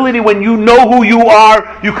flexibility. When you know who you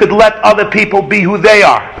are, you could let other people be who they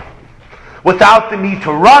are. Without the need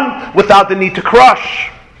to run, without the need to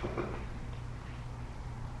crush.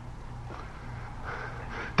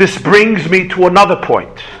 This brings me to another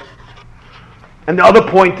point. And the other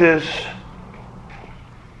point is,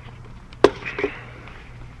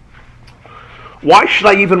 why should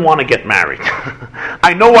I even want to get married?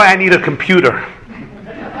 I know why I need a computer.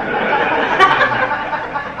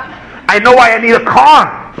 I know why I need a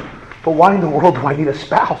car. But why in the world do I need a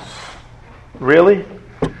spouse? Really?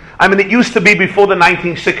 I mean, it used to be before the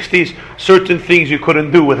 1960s, certain things you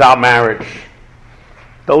couldn't do without marriage.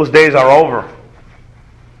 Those days are over.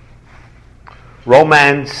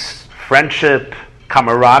 Romance, friendship,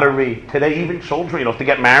 camaraderie. Today, even children, you don't have to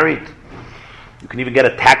get married. You can even get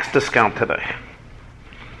a tax discount today.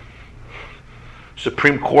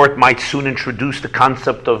 Supreme Court might soon introduce the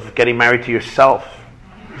concept of getting married to yourself.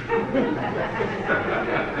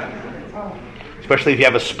 Especially if you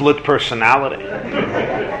have a split personality.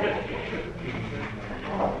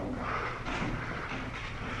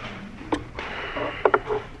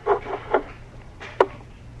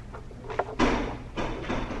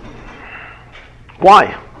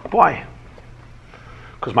 Why? Why?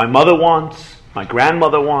 Because my mother wants, my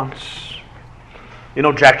grandmother wants. You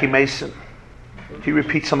know Jackie Mason? He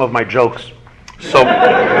repeats some of my jokes. So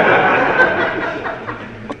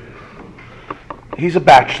he's a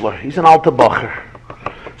bachelor. He's an alter bacher.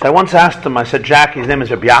 So I once asked him, I said, Jackie, his name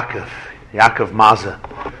is Rabbi Yaakov Maza.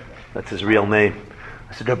 That's his real name.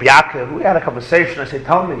 I said, Rabbi Yaakov, we had a conversation. I said,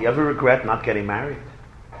 tell me, do you ever regret not getting married?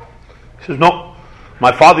 He says, no.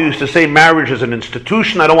 My father used to say marriage is an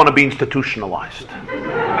institution. I don't want to be institutionalized.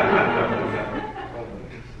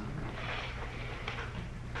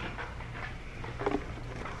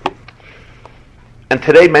 And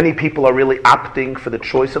today many people are really opting for the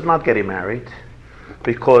choice of not getting married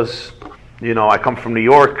because, you know, I come from New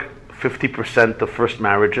York, 50% of first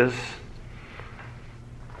marriages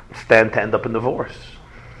stand to end up in divorce.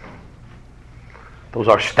 Those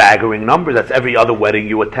are staggering numbers. That's every other wedding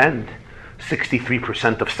you attend.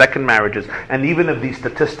 63% of second marriages. And even if these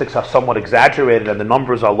statistics are somewhat exaggerated and the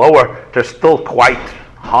numbers are lower, they're still quite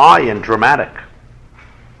high and dramatic.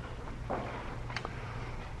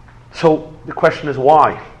 So the question is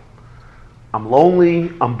why? I'm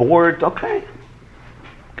lonely, I'm bored, okay.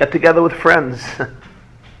 Get together with friends.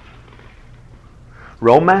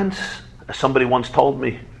 Romance, as somebody once told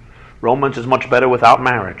me, Romance is much better without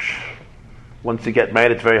marriage. Once you get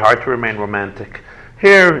married, it's very hard to remain romantic.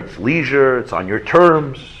 Here, it's leisure, it's on your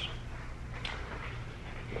terms.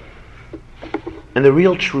 And the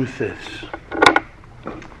real truth is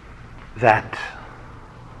that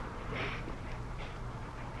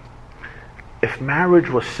if marriage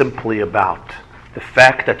was simply about the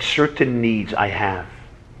fact that certain needs I have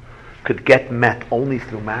could get met only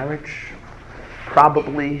through marriage,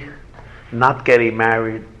 probably not getting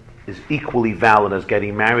married is equally valid as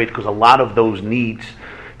getting married, because a lot of those needs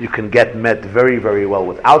you can get met very, very well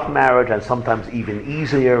without marriage, and sometimes even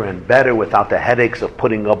easier and better without the headaches of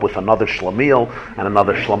putting up with another shlemiel and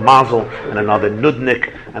another shlemazel and another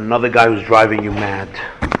nudnik and another guy who's driving you mad.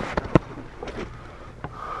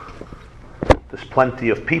 There's plenty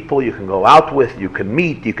of people you can go out with, you can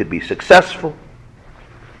meet, you could be successful.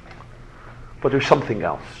 But there's something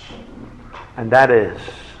else. And that is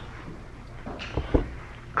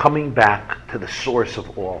coming back to the source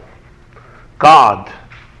of all. God,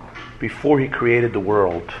 before he created the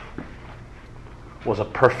world, was a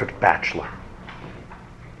perfect bachelor.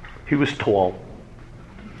 He was tall,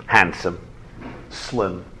 handsome,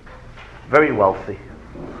 slim, very wealthy,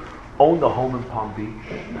 owned a home in Palm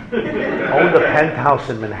Beach, owned a penthouse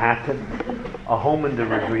in Manhattan, a home in the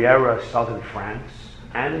Riviera, southern France,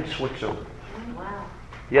 and in Switzerland. Wow.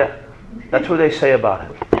 Yeah, that's what they say about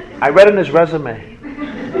him. I read in his resume.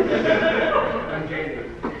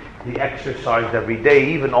 He exercised every day,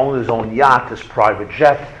 he even owned his own yacht, his private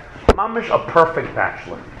jet. Mamish, a perfect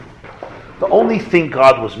bachelor. The only thing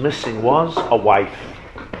God was missing was a wife.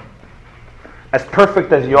 As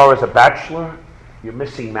perfect as you are as a bachelor, you're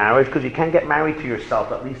missing marriage, because you can't get married to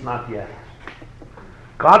yourself, at least not yet.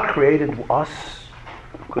 God created us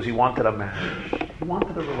because he wanted a marriage. He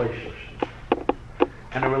wanted a relationship.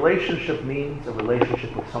 And a relationship means a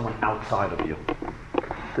relationship with someone outside of you.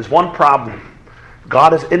 There's one problem.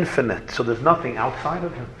 God is infinite, so there's nothing outside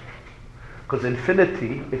of him. Because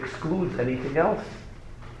infinity excludes anything else.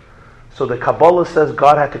 So the Kabbalah says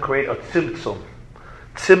God had to create a tzimtzum.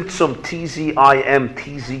 Tzimtzum, T-Z-I-M,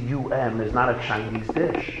 T-Z-U-M, is not a Chinese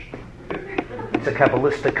dish. It's a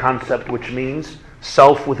Kabbalistic concept which means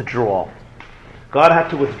self-withdrawal. God had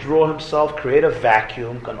to withdraw himself, create a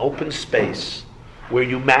vacuum, an open space, where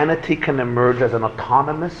humanity can emerge as an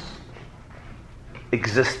autonomous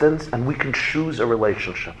existence, and we can choose a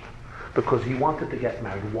relationship. Because he wanted to get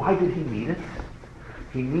married. Why did he need it?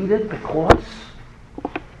 He needed it because,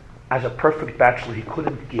 as a perfect bachelor, he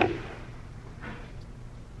couldn't give.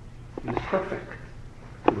 He was perfect.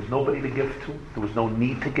 There was nobody to give to. There was no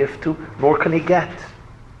need to give to. Nor can he get.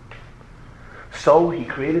 So he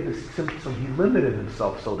created this symptom. He limited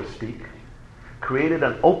himself, so to speak. Created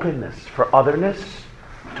an openness for otherness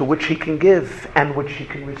to which he can give and which he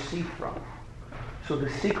can receive from. So the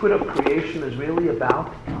secret of creation is really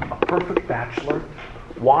about a perfect bachelor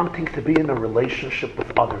wanting to be in a relationship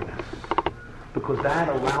with otherness. Because that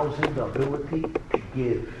allows him the ability to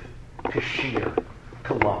give, to share,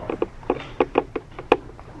 to love.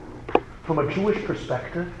 From a Jewish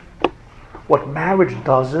perspective, what marriage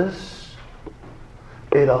does is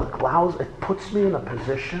it puts me in a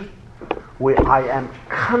position where I am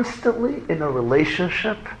constantly in a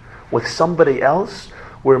relationship with somebody else,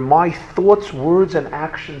 where my thoughts, words, and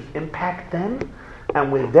actions impact them,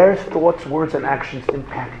 and where their thoughts, words, and actions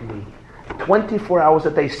impact me. 24 hours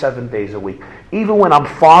a day, 7 days a week. Even when I'm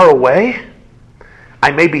far away,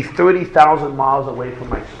 I may be 30,000 miles away from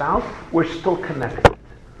my spouse, we're still connected.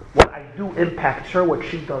 What I do impacts her, what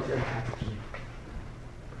she does impacts me.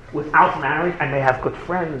 Without marriage, I may have good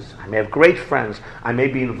friends, I may have great friends, I may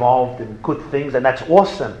be involved in good things, and that's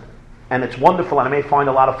awesome, and it's wonderful, and I may find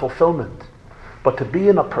a lot of fulfillment. But to be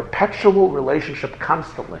in a perpetual relationship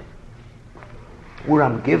constantly, where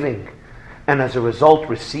I'm giving, and as a result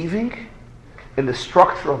receiving, in the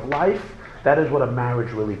structure of life, that is what a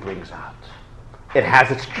marriage really brings out. It has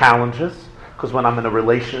its challenges, because when I'm in a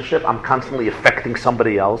relationship, I'm constantly affecting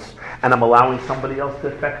somebody else, and I'm allowing somebody else to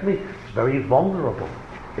affect me. It's very vulnerable.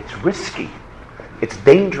 It's risky. It's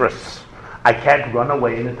dangerous. I can't run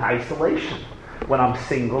away into isolation. When I'm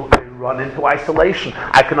single, I run into isolation.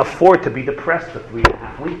 I can afford to be depressed for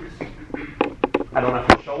 3.5 weeks. I don't have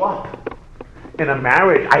to show up. In a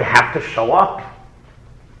marriage, I have to show up.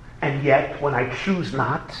 And yet, when I choose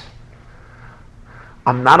not,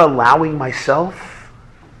 I'm not allowing myself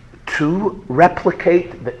to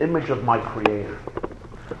replicate the image of my Creator.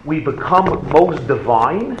 We become most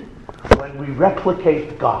divine when we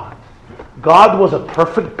replicate God. God was a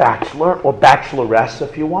perfect bachelor, or bacheloress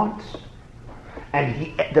if you want. And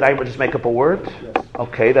he, did I just make up a word? Yes.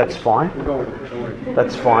 Okay, that's fine. Go with it.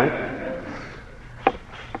 That's fine.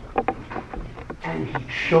 And he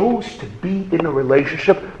chose to be in a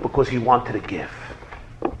relationship because he wanted to give.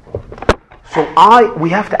 So we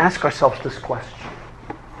have to ask ourselves this question.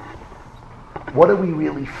 What do we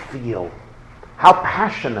really feel? How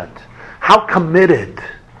passionate, how committed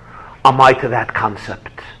am I to that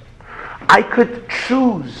concept? I could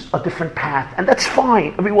choose a different path, and that's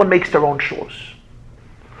fine. Everyone makes their own choice.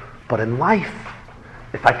 But in life,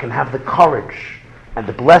 if I can have the courage and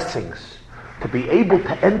the blessings to be able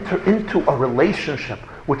to enter into a relationship,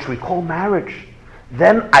 which we call marriage,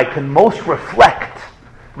 then I can most reflect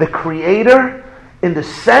the Creator in the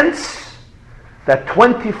sense that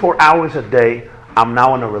 24 hours a day, I'm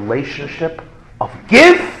now in a relationship of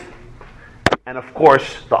give, and of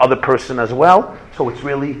course, the other person as well. So it's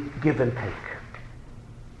really give and take.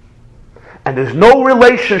 And there's no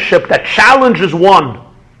relationship that challenges one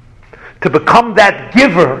to become that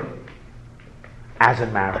giver as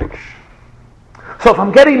in marriage. So if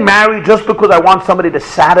I'm getting married just because I want somebody to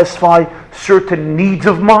satisfy certain needs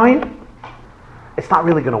of mine, it's not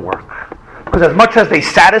really going to work. Because as much as they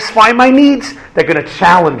satisfy my needs, they're going to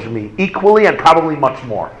challenge me equally and probably much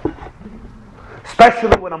more.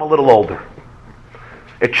 Especially when I'm a little older.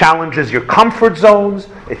 It challenges your comfort zones.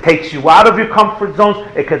 It takes you out of your comfort zones.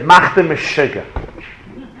 It could machtem mishiga.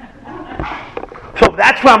 So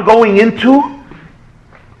that's where I'm going into.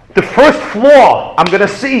 The first flaw I'm going to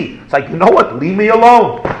see. It's like, you know what? Leave me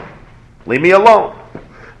alone. Leave me alone.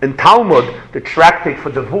 In Talmud, the tractate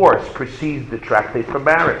for divorce precedes the tractate for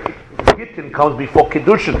marriage. Gittin comes before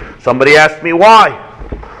Kiddushin. Somebody asked me why.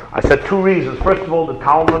 I said 2 reasons. First of all, the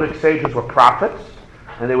Talmudic sages were prophets,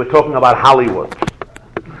 and they were talking about Hollywood.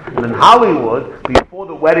 And in Hollywood, before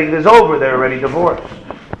the wedding is over, they're already divorced.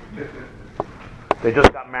 They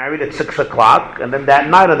just got married at 6 o'clock, and then that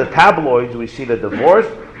night on the tabloids, we see the divorce,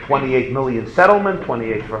 28 million settlement,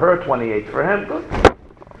 28 for her, 28 for him. Good.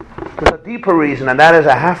 There's a deeper reason, and that is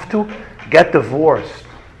I have to get divorced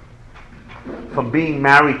from being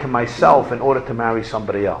married to myself in order to marry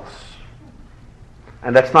somebody else.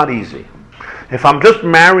 And that's not easy. If I'm just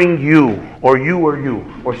marrying you or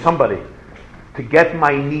somebody to get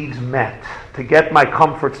my needs met, to get my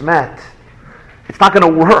comforts met, it's not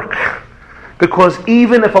going to work. Because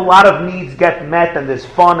even if a lot of needs get met and there's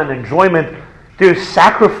fun and enjoyment, there's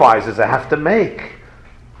sacrifices I have to make.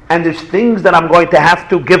 And there's things that I'm going to have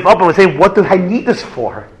to give up. I'm saying, what do I need this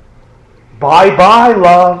for? Bye-bye,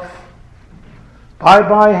 love.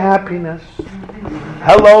 Bye-bye, happiness.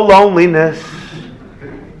 Hello, loneliness.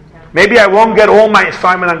 Maybe I won't get all my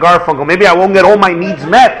Simon and Garfunkel. Maybe I won't get all my needs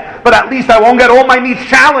met. But at least I won't get all my needs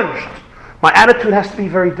challenged. My attitude has to be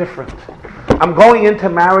very different. I'm going into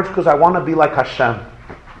marriage because I want to be like Hashem.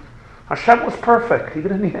 Hashem was perfect. He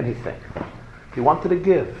didn't need anything. He wanted to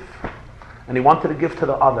give. And he wanted to give to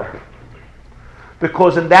the other.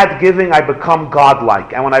 Because in that giving, I become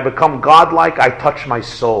godlike. And when I become godlike, I touch my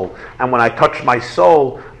soul. And when I touch my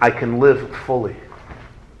soul, I can live fully.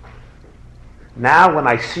 Now when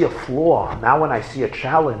I see a flaw, now when I see a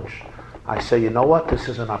challenge, I say, you know what? This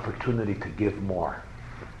is an opportunity to give more.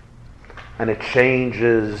 And it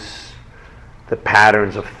changes the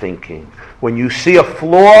patterns of thinking. When you see a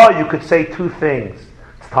flaw, you could say 2 things.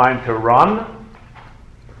 It's time to run.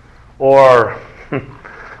 Or,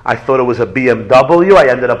 I thought it was a BMW, I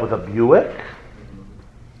ended up with a Buick.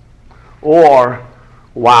 Or,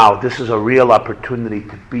 wow, this is a real opportunity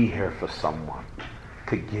to be here for someone,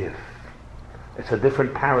 to give. It's a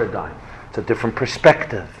different paradigm. It's a different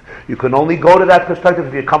perspective. You can only go to that perspective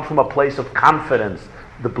if you come from a place of confidence,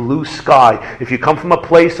 the blue sky. If you come from a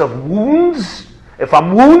place of wounds, if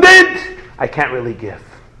I'm wounded, I can't really give.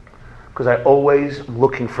 Because I always am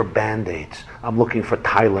looking for Band-Aids. I'm looking for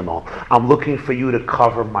Tylenol. I'm looking for you to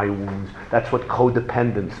cover my wounds. That's what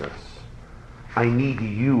codependence is. I need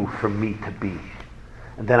you for me to be.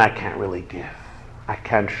 And then I can't really give. I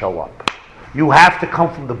can't show up. You have to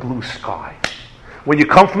come from the blue sky. When you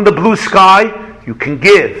come from the blue sky, you can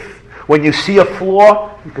give. When you see a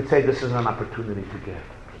flaw, you could say this is an opportunity to give.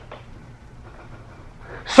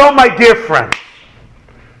 So, my dear friends,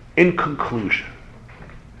 in conclusion,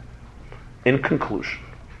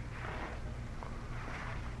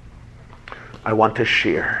 I want to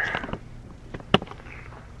share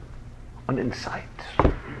an insight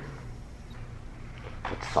that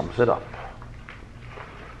sums it up.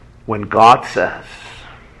 When God says,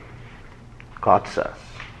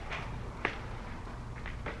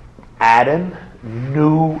 Adam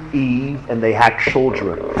knew Eve and they had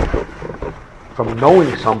children. From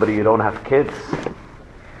knowing somebody, you don't have kids.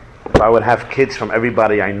 If I would have kids from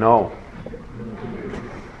everybody I know, it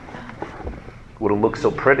wouldn't look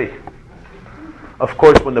so pretty. Of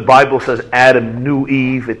course, when the Bible says Adam knew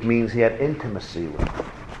Eve, it means he had intimacy with her.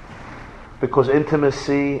 Because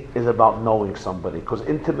intimacy is about knowing somebody. Because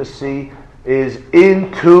intimacy is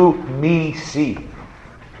into me see.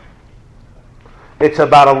 It's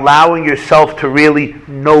about allowing yourself to really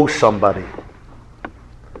know somebody.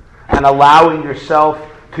 And allowing yourself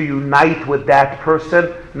to unite with that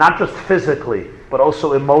person, not just physically, but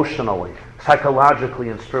also emotionally, psychologically,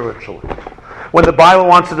 and spiritually. When the Bible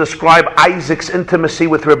wants to describe Isaac's intimacy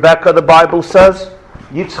with Rebekah, the Bible says,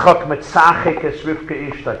 Yitzchak metzachek es Rivka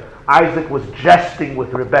ishtai. Isaac was jesting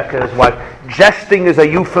with Rebekah, his wife. Jesting is a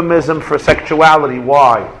euphemism for sexuality.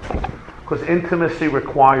 Why? Because intimacy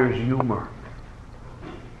requires humor.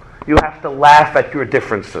 You have to laugh at your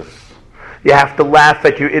differences. You have to laugh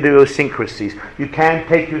at your idiosyncrasies. You can't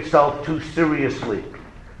take yourself too seriously.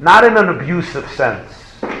 Not in an abusive sense.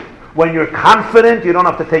 When you're confident, you don't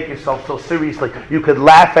have to take yourself so seriously. You could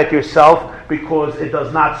laugh at yourself because it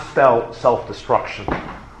does not spell self-destruction.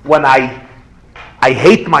 When I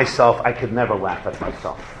hate myself, I could never laugh at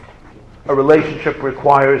myself. A relationship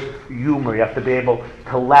requires humor. You have to be able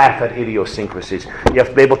to laugh at idiosyncrasies. You have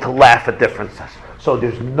to be able to laugh at differences. So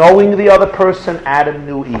there's knowing the other person. Adam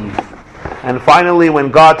knew Eve. And finally, when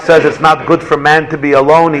God says it's not good for man to be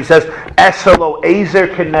alone, he says, Eselo ezer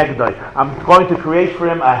kenegdai. I'm going to create for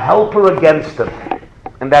him a helper against him.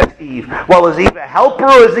 And that's Eve. Well, is Eve a helper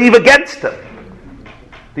or is Eve against him?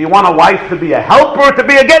 Do you want a wife to be a helper or to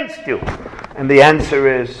be against you? And the answer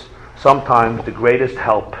is, sometimes the greatest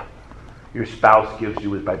help your spouse gives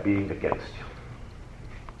you is by being against you.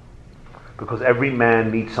 Because every man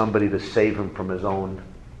needs somebody to save him from his own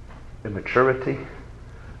immaturity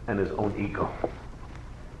and his own ego.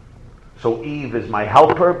 So Eve is my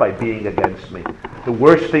helper by being against me. The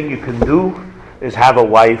worst thing you can do is have a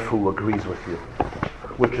wife who agrees with you,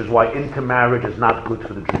 which is why intermarriage is not good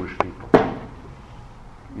for the Jewish people.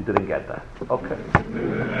 You didn't get that. Okay.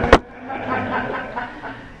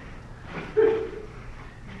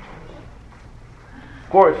 Of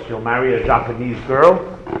course, you'll marry a Japanese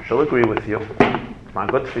girl, she'll agree with you. It's not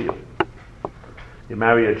good for you. You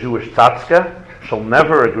marry a Jewish tzatska, she'll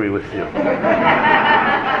never agree with you.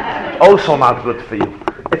 Also not good for you.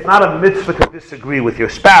 It's not a mitzvah to disagree with your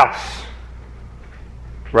spouse.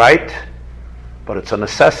 Right? But it's a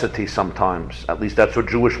necessity sometimes. At least that's what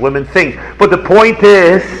Jewish women think. But the point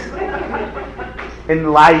is,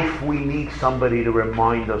 in life we need somebody to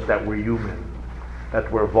remind us that we're human, that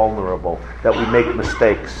we're vulnerable, that we make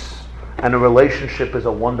mistakes. And a relationship is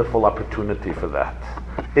a wonderful opportunity for that.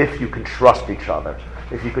 If you can trust each other.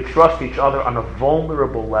 If you could trust each other on a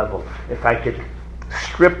vulnerable level. If I could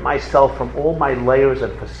strip myself from all my layers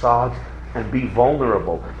and facades and be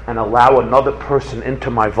vulnerable and allow another person into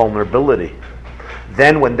my vulnerability.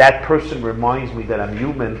 Then when that person reminds me that I'm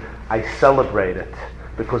human, I celebrate it.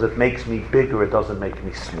 Because it makes me bigger, it doesn't make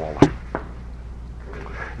me smaller.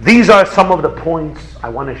 These are some of the points I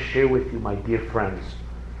want to share with you, my dear friends.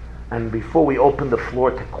 And before we open the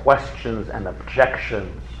floor to questions and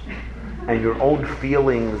objections and your own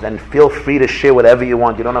feelings, and feel free to share whatever you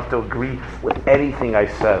want. You don't have to agree with anything I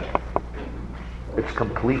said. It's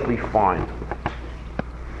completely fine.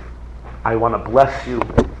 I want to bless you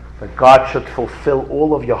that God should fulfill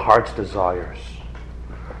all of your heart's desires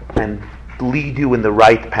and lead you in the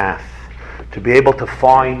right path to be able to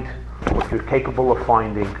find what you're capable of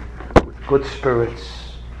finding with good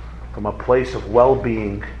spirits, from a place of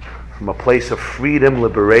well-being, from a place of freedom,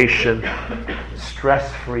 liberation,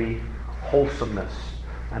 stress-free, wholesomeness,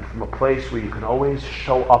 and from a place where you can always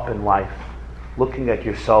show up in life looking at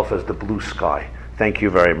yourself as the blue sky. Thank you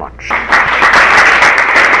very much.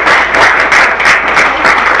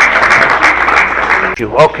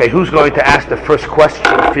 Okay, who's going to ask the first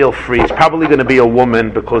question? Feel free. It's probably going to be a woman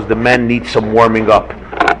because the men need some warming up.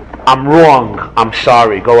 I'm wrong. I'm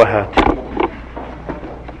sorry. Go ahead.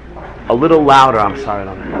 A little louder. I'm sorry.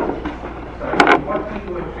 What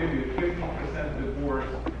people attribute 50% divorce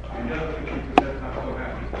and the other 50% not so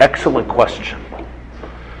happy? Excellent question.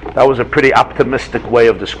 That was a pretty optimistic way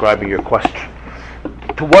of describing your question.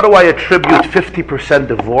 To what do I attribute 50%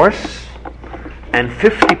 divorce and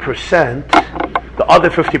 50%, the other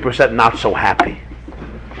 50% not so happy?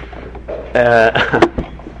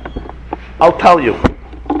 I'll tell you.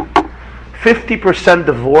 50%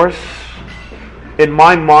 divorce, in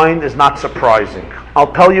my mind, is not surprising.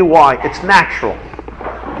 I'll tell you why. It's natural.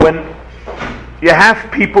 When you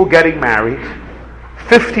have people getting married,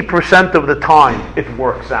 50% of the time it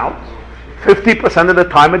works out. 50% of the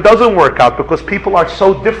time it doesn't work out because people are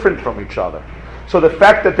so different from each other. So the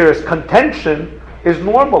fact that there is contention is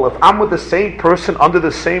normal. If I'm with the same person under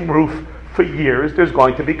the same roof for years, there's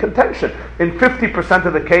going to be contention. In 50%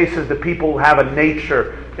 of the cases, the people have a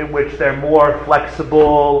nature in which they're more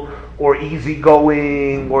flexible or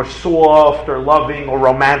easygoing or soft or loving or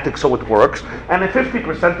romantic, so it works. And in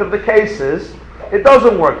 50% of the cases, it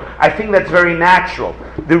doesn't work. I think that's very natural.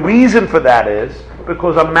 The reason for that is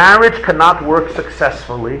because a marriage cannot work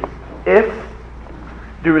successfully if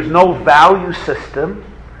there is no value system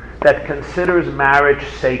that considers marriage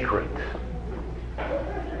sacred.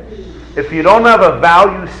 If you don't have a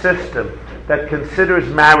value system that considers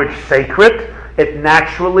marriage sacred, it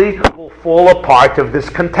naturally will fall apart of this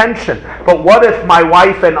contention. But what if my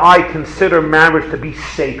wife and I consider marriage to be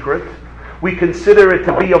sacred? We consider it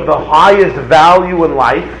to be of the highest value in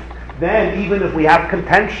life. Then, even if we have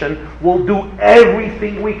contention, we'll do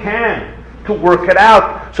everything we can to work it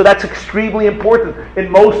out. So that's extremely important.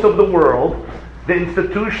 In most of the world, the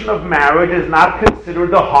institution of marriage is not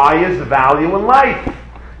considered the highest value in life.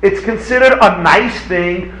 It's considered a nice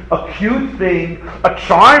thing, a cute thing, a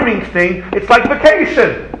charming thing. It's like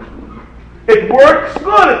vacation. It works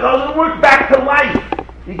good. It doesn't work back to life.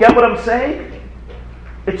 You get what I'm saying?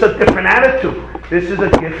 It's a different attitude. This is a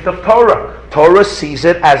gift of Torah. Torah sees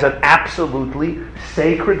it as an absolutely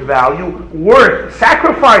sacred value worth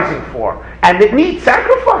sacrificing for. And it needs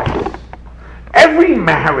sacrifice. Every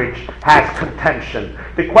marriage has contention.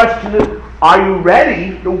 The question is, are you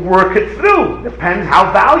ready to work it through? Depends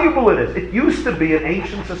how valuable it is. It used to be in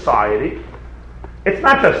ancient society. It's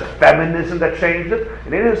not just feminism that changed it.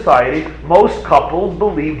 In ancient society, most couples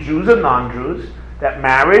believe, Jews and non-Jews, that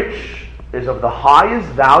marriage is of the highest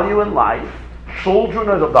value in life. Children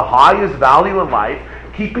are of the highest value in life.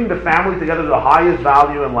 Keeping the family together is the highest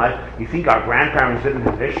value in life. You think our grandparents didn't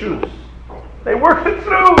have issues? They worked it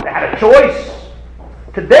through. They had a choice.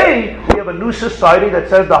 Today, we have a new society that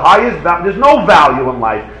says the highest value, there's no value in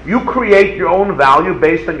life. You create your own value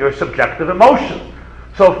based on your subjective emotion.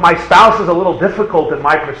 So if my spouse is a little difficult in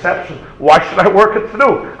my perception, why should I work it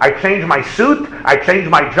through? I change my suit, I change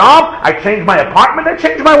my job, I change my apartment, I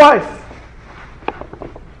change my wife.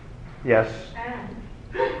 Yes?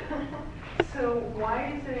 So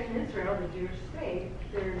why is it in Israel, the Jewish state,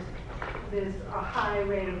 there's a high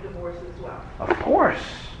rate of divorce as well? Of course.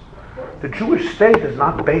 The Jewish state is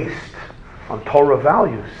not based on Torah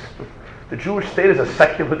values. The Jewish state is a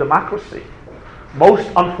secular democracy.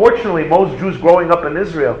 Unfortunately, most Jews growing up in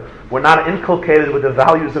Israel were not inculcated with the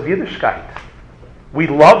values of Yiddishkeit. We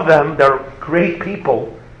love them. They're great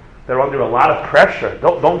people. They're under a lot of pressure.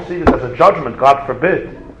 Don't see this as a judgment, God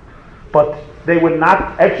forbid. But they were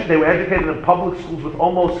they were educated in public schools with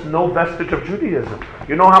almost no vestige of Judaism.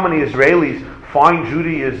 You know how many Israelis find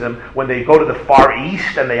Judaism when they go to the Far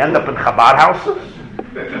East and they end up in Chabad houses?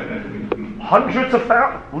 Hundreds of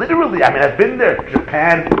thousands. Literally, I've been there.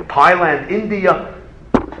 Japan, Thailand, India.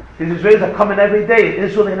 These Israelis that come in every day. In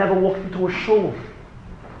Israel, they never walked into a shul.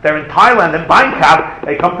 They're in Thailand, in Bangkok,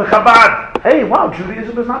 they come to Chabad. Hey, wow,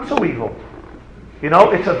 Judaism is not so evil. You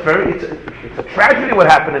know, it's a tragedy what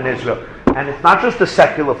happened in Israel. And it's not just the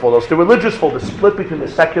secular fault, it's the religious fault. The split between the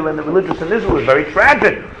secular and the religious in Israel is very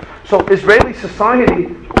tragic. So Israeli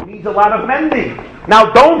society needs a lot of mending.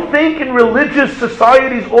 Now don't think in religious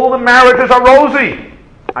societies all the marriages are rosy.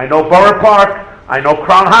 I know Borough Park, I know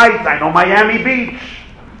Crown Heights, I know Miami Beach.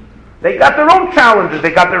 They got their own challenges,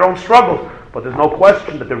 they got their own struggles. But there's no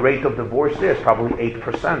question that the rate of divorce there is probably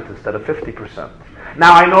 8% instead of 50%.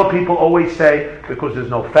 Now I know people always say, because there's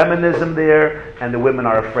no feminism there, and the women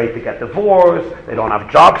are afraid to get divorced, they don't have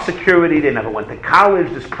job security, they never went to college,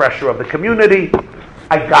 there's pressure of the community.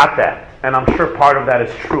 I got that, and I'm sure part of that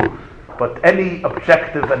is true. But any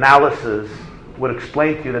objective analysis would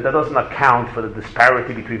explain to you that doesn't account for the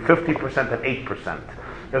disparity between 50% and 8%.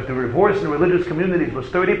 If the divorce in religious communities was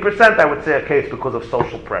 30%, I would say, okay, it's because of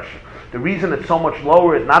social pressure. The reason it's so much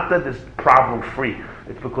lower is not that it's problem-free.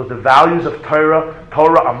 It's because the values of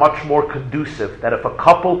Torah are much more conducive. That if a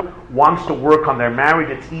couple wants to work on their marriage,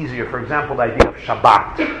 it's easier. For example, the idea of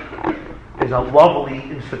Shabbat is a lovely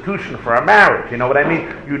institution for a marriage. You know what I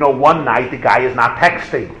mean? You know, one night the guy is not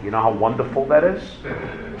texting. You know how wonderful that is?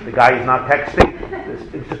 The guy is not texting.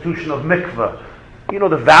 This institution of mikveh. You know,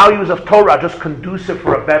 the values of Torah are just conducive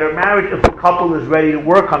for a better marriage if the couple is ready to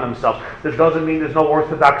work on themselves. This doesn't mean there's no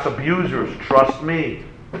orthodox abusers. Trust me.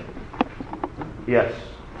 Yes.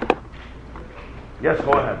 Yes,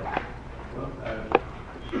 go ahead. Well,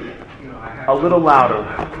 A little louder.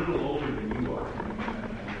 I'm a little older than you are.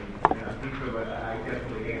 And I think so, but I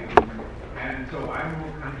definitely am. And so I'm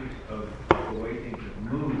more conscious of the way things have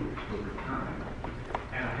moved over time.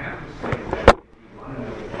 And I have to say that if you want to know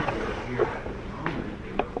what we're here at the moment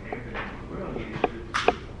and what's happening in the world,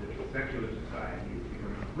 the secular society is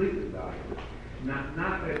becoming completely valuable.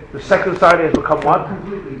 secular society has become what?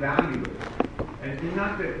 Completely valueless. And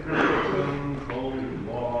not that some cold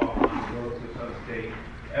law on growth of some state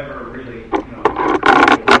ever really, marriage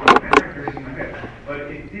or anything like that. But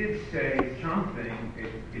it did say something,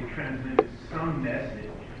 it transmitted some message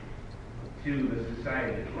to the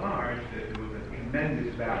society at large that there was a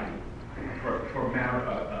tremendous value for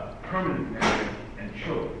permanent marriage and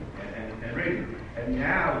children and raising. And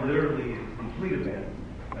now, literally, it's complete abandonment.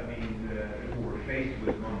 I mean, we're faced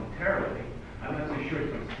with momentarily. I'm not so sure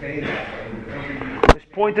it's going to stay that way. His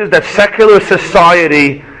point is that secular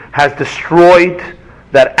society has destroyed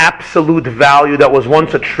that absolute value that was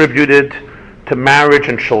once attributed to marriage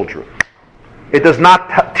and children. It does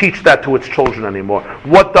not teach that to its children anymore.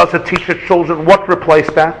 What does it teach its children? What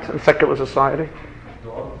replaced that in secular society?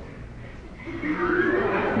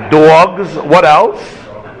 Dogs. What else?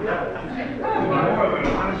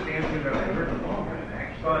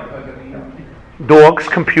 Dogs,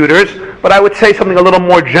 computers, but I would say something a little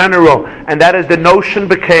more general, and that is the notion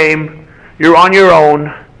became, you're on your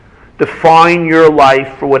own, define your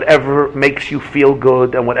life for whatever makes you feel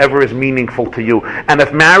good and whatever is meaningful to you. And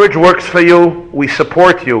if marriage works for you, we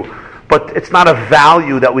support you. But it's not a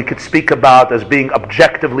value that we could speak about as being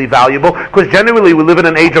objectively valuable, because generally we live in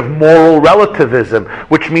an age of moral relativism,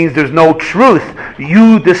 which means there's no truth.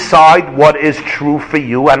 You decide what is true for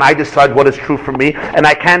you, and I decide what is true for me, and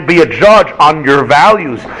I can't be a judge on your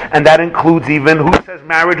values. And that includes even who says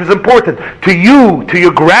marriage is important. To you, to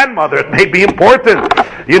your grandmother, it may be important.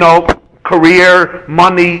 Career,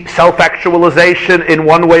 money, self-actualization in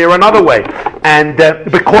one way or another way. And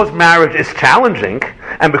because marriage is challenging,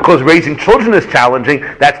 and because raising children is challenging,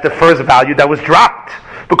 that's the first value that was dropped.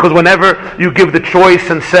 Because whenever you give the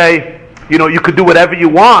choice and say, you could do whatever you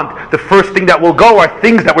want, the first thing that will go are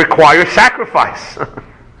things that require sacrifice.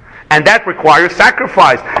 And that requires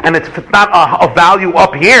sacrifice. And if it's not a value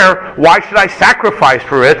up here, why should I sacrifice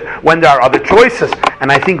for it when there are other choices? And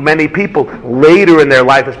I think many people later in their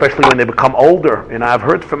life, especially when they become older, I've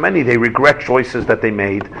heard from many, they regret choices that they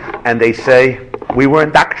made. And they say, we were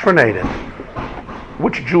indoctrinated.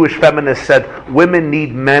 Which Jewish feminist said, women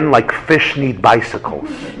need men like fish need bicycles?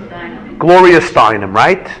 Gloria Steinem,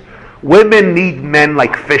 right? Women need men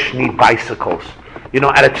like fish need bicycles.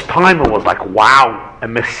 At its time it was like, wow, a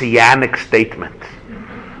messianic statement.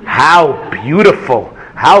 How beautiful,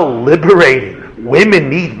 how liberating. Women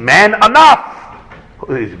need men. Enough!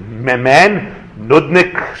 Men,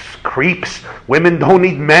 nudniks, creeps. Women don't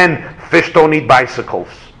need men. Fish don't need bicycles.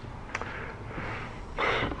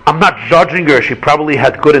 I'm not judging her. She probably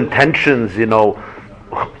had good intentions,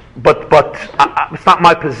 But it's not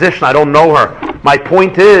my position. I don't know her. My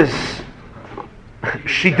point is,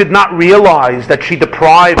 she did not realize that she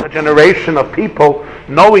deprived a generation of people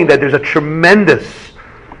knowing that there's a tremendous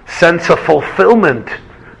sense of fulfillment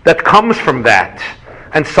that comes from that.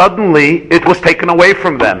 And suddenly it was taken away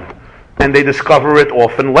from them. And they discover it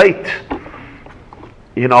often late.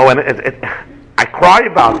 And I cry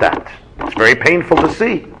about that. It's very painful to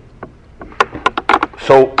see.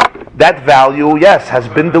 So that value, yes, has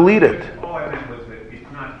been deleted. All I meant was that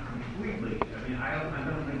it's not completely, I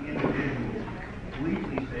don't think individuals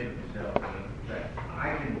completely say to themselves that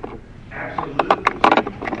I can absolutely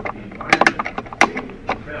change the environment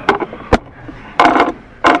themselves.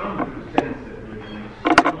 Some sense that there's an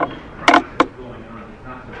external process going on that's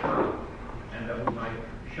not so common, and that we might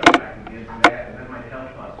shut back against that, and that might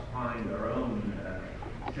help us find our own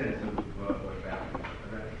sense of what value.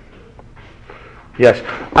 Yes.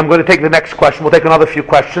 I'm going to take the next question. We'll take another few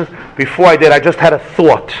questions. Before I did, I just had a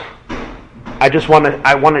thought.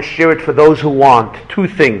 I want to share it for those who want. Two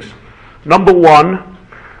things. Number one,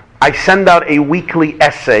 I send out a weekly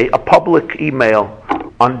essay, a public email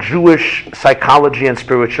on Jewish psychology and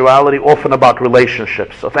spirituality, often about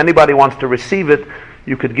relationships. So if anybody wants to receive it,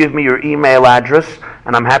 you could give me your email address,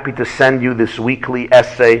 and I'm happy to send you this weekly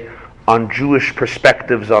essay on Jewish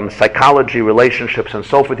perspectives on psychology, relationships, and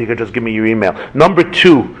so forth. You could just give me your email. Number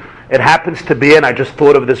two, it happens to be, and I just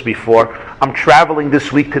thought of this before, I'm traveling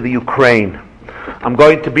this week to the Ukraine. I'm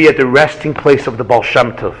going to be at the resting place of the Baal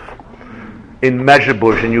Shem Tov in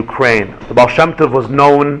Mezhebuzh in Ukraine. The Baal Shem Tov was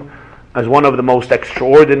known as one of the most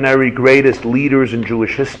extraordinary, greatest leaders in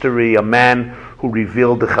Jewish history, a man who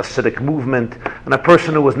revealed the Hasidic movement, and a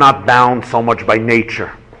person who was not bound so much by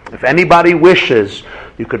nature. If anybody wishes,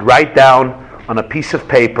 you could write down on a piece of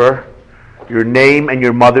paper your name and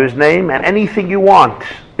your mother's name and anything you want.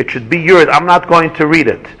 It should be yours. I'm not going to read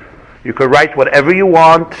it. You could write whatever you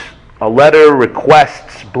want, a letter,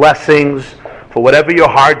 requests, blessings, for whatever your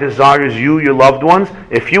heart desires, you, your loved ones.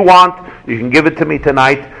 If you want, you can give it to me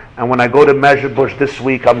tonight, And when I go to Mezhebush this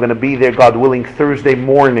week, I'm going to be there, God willing, Thursday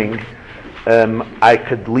morning. I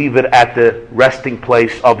could leave it at the resting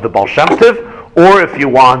place of the Baal Shem Tov, or if you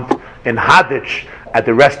want, in Hadich, at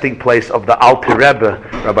the resting place of the Alter Rebbe,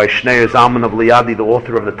 Rabbi Shneur Zalman of Liadi, the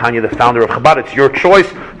author of the Tanya, the founder of Chabad. It's your choice.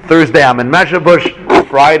 Thursday I'm in Mezhebush.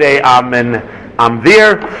 Friday I'm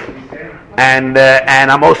there. And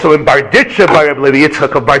I'm also in Barditchev by Rabbi Levi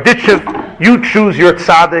Yitzchak of Barditchev. You choose your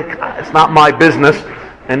tzaddik. It's not my business.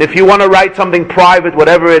 And if you want to write something private,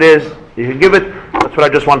 whatever it is, you can give it. That's what I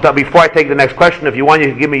just want to. Before I take the next question, if you want, you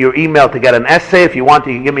can give me your email to get an essay. If you want,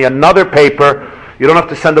 you can give me another paper. You don't have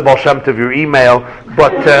to send the Baal Shem Tov your email,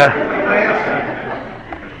 but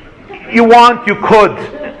you want, you could.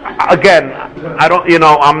 Again, I don't.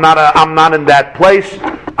 I'm not in that place.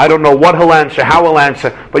 I don't know what he'll answer, how he'll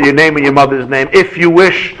answer, but your name and your mother's name. If you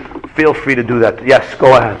wish, feel free to do that. Yes,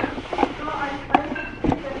 go ahead.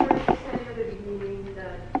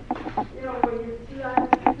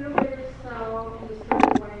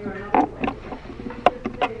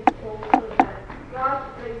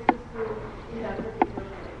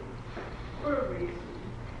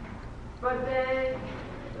 But then,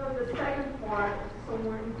 the second part,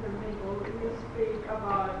 somewhere in the middle, you speak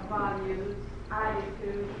about values,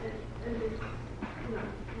 attitude, and this,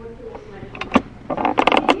 what you was mentioning.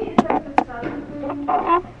 To me, is that the sudden thing?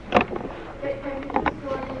 Can you just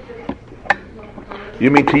go into this? You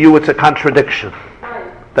mean to you it's a contradiction? Right.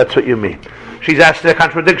 That's what you mean. She's asked a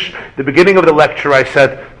contradiction. At the beginning of the lecture I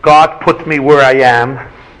said, God put me where I am,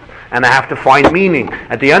 and I have to find meaning.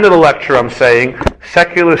 At the end of the lecture I'm saying,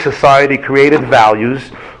 secular society created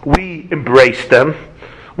values, we embraced them,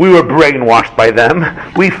 we were brainwashed by them,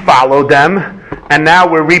 we followed them, and now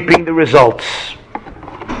we're reaping the results.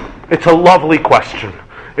 It's a lovely question.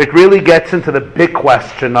 It really gets into the big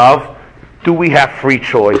question of, do we have free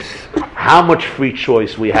choice? How much free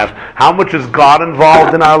choice we have? How much is God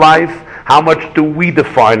involved in our life? How much do we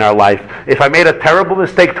define our life? If I made a terrible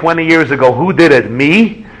mistake 20 years ago, who did it?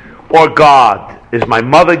 Me or God? Is my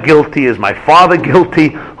mother guilty? Is my father guilty?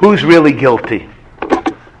 Who's really guilty?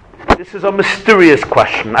 This is a mysterious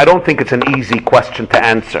question. I don't think it's an easy question to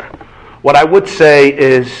answer. What I would say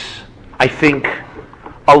is, I think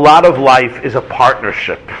a lot of life is a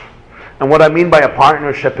partnership. And what I mean by a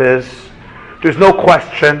partnership is, there's no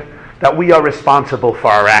question that we are responsible for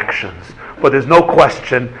our actions. But there's no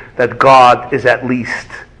question that God is at least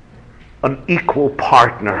an equal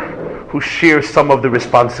partner who shares some of the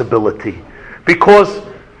responsibility. Because,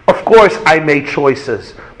 of course, I made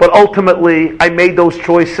choices, but ultimately I made those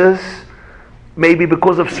choices maybe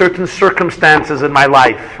because of certain circumstances in my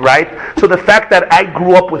life, right? So the fact that I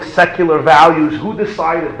grew up with secular values, who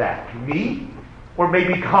decided that? Me? Or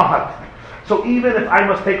maybe God? So even if I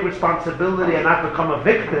must take responsibility and not become a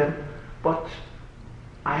victim, but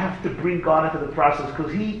I have to bring God into the process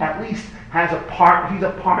because He at least has He's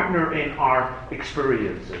a partner in our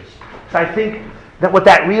experiences. So I think that what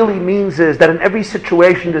that really means is that in every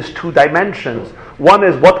situation there's two dimensions. One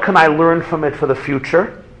is, what can I learn from it for the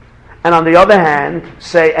future? And on the other hand,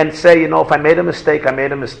 say, if I made a mistake, I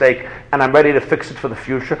made a mistake, and I'm ready to fix it for the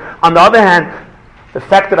future. On the other hand, the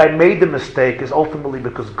fact that I made the mistake is ultimately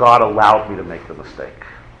because God allowed me to make the mistake.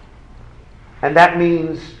 And that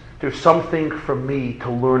means there's something for me to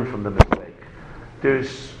learn from the mistake.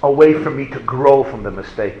 There's a way for me to grow from the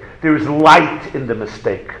mistake. There's light in the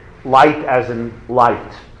mistake. Light as in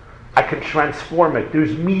light. I can transform it.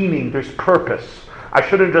 There's meaning. There's purpose. I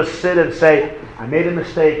shouldn't just sit and say, I made a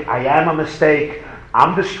mistake. I am a mistake.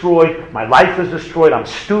 I'm destroyed. My life is destroyed. I'm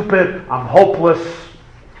stupid. I'm hopeless.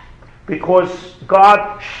 Because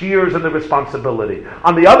God shares in the responsibility.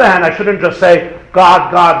 On the other hand, I shouldn't just say,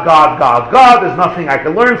 God, there's nothing I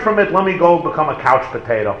can learn from it. Let me go become a couch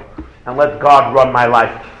potato and let God run my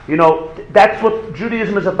life. That's what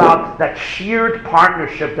Judaism is about, that shared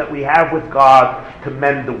partnership that we have with God to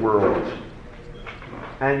mend the world.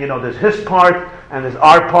 And there's His part and there's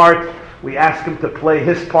our part. We ask Him to play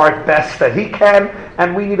His part best that He can,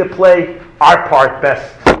 and we need to play our part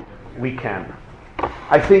best we can.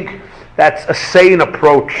 I think that's a sane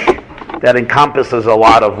approach that encompasses a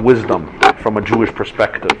lot of wisdom from a Jewish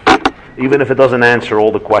perspective, even if it doesn't answer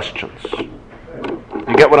all the questions.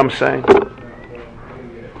 You get what I'm saying?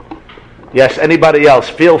 Yes, anybody else?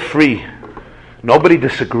 Feel free. Nobody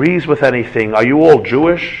disagrees with anything. Are you all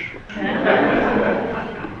Jewish?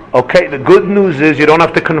 Okay, the good news is you don't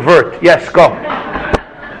have to convert. Yes, go.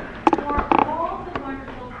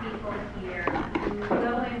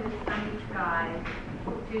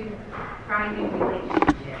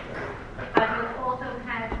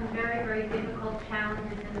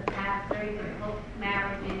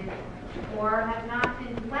 or have not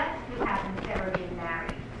been blessed with having Sarah being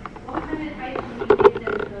married? What kind of advice would you give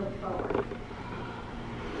them to go forward?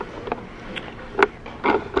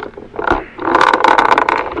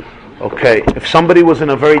 Okay, if somebody was in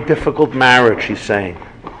a very difficult marriage, he's saying,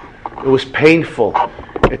 it was painful,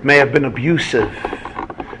 it may have been abusive,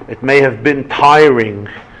 it may have been tiring,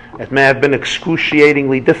 it may have been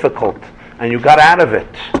excruciatingly difficult, and you got out of it.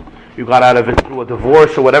 You got out of it through a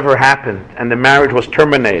divorce or whatever happened, and the marriage was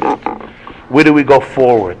terminated. Where do we go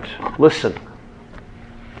forward? Listen.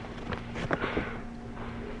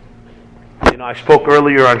 I spoke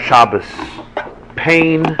earlier on Shabbos.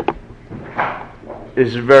 Pain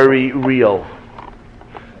is very real,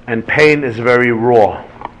 and pain is very raw.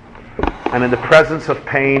 And in the presence of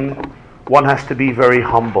pain, one has to be very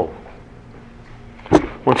humble.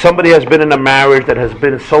 When somebody has been in a marriage that has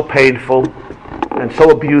been so painful and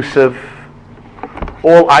so abusive,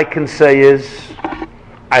 all I can say is,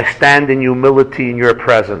 I stand in humility in your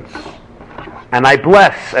presence. And I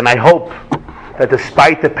bless and I hope that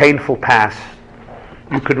despite the painful past,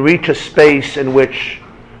 you can reach a space in which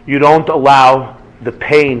you don't allow the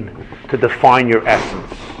pain to define your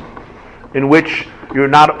essence, in which you're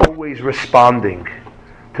not always responding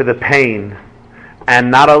to the pain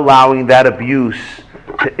and not allowing that abuse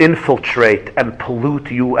to infiltrate and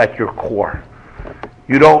pollute you at your core.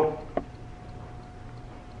 You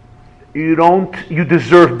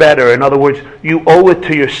deserve better. In other words, you owe it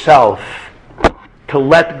to yourself to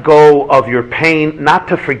let go of your pain, not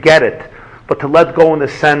to forget it, but to let go in the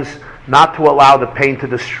sense not to allow the pain to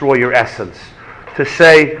destroy your essence. To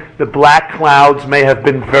say the black clouds may have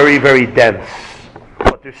been very, very dense,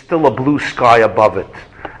 but there's still a blue sky above it.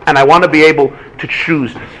 And I want to be able to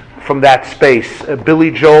choose from that space.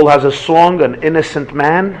 Billy Joel has a song, An Innocent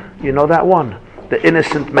Man. You know that one? The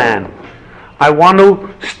Innocent Man. I want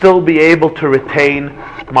to still be able to retain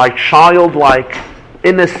my childlike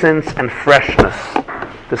innocence and freshness,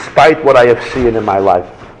 despite what I have seen in my life.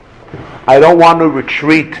 I don't want to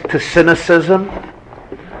retreat to cynicism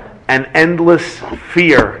and endless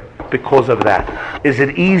fear because of that. Is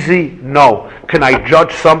it easy? No. Can I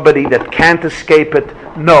judge somebody that can't escape it?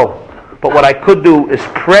 No. But what I could do is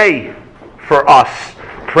pray for us,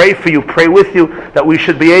 pray for you, pray with you, that we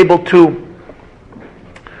should be able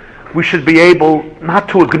not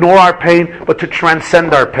to ignore our pain, but to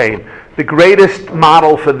transcend our pain. The greatest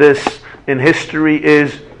model for this in history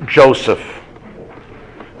is Joseph.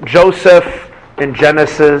 Joseph in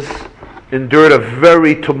Genesis endured a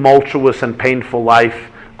very tumultuous and painful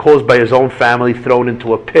life caused by his own family, thrown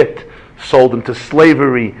into a pit, sold into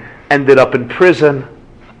slavery, ended up in prison.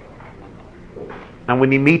 And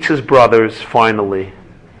when he meets his brothers finally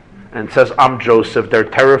and says, I'm Joseph, they're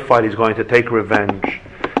terrified he's going to take revenge.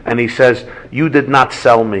 And he says, you did not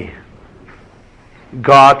sell me.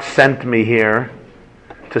 God sent me here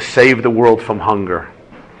to save the world from hunger.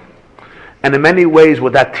 And in many ways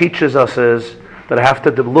what that teaches us is that I have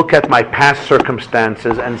to look at my past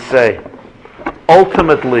circumstances and say,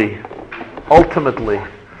 ultimately,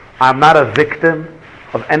 I'm not a victim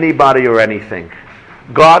of anybody or anything.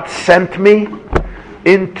 God sent me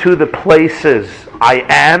into the places I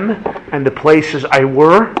am and the places I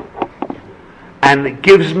were, and it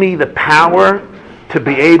gives me the power to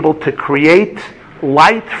be able to create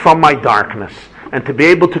light from my darkness, and to be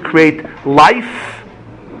able to create life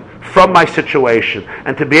from my situation,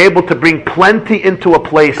 and to be able to bring plenty into a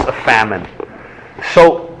place of famine.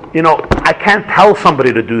 So, I can't tell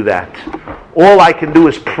somebody to do that. All I can do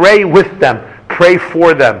is pray with them, pray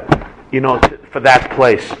for them, for that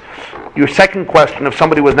place. Your second question, if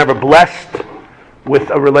somebody was never blessed with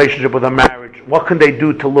a relationship, with a marriage, what can they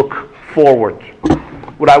do to look forward?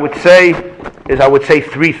 What I would say is,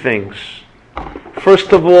 three things.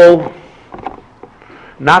 First of all,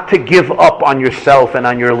 not to give up on yourself and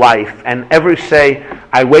on your life and ever say,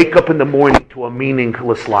 I wake up in the morning to a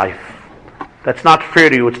meaningless life. That's not fair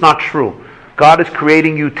to you. It's not true. God is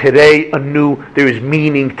creating you today anew. There is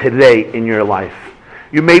meaning today in your life.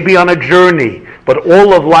 You may be on a journey, but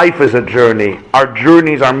all of life is a journey. Our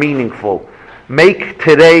journeys are meaningful. Make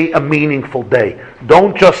today a meaningful day.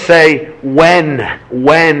 Don't just say when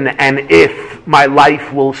and if my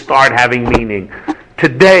life will start having meaning.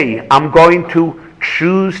 Today, I'm going to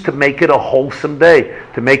choose to make it a wholesome day,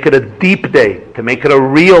 to make it a deep day, to make it a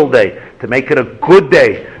real day, to make it a good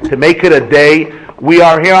day, to make it a day. We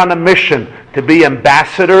are here on a mission to be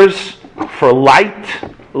ambassadors for light,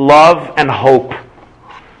 love, and hope.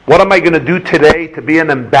 What am I going to do today to be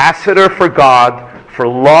an ambassador for God, for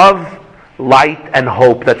love, light, and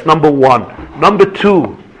hope? That's number one. Number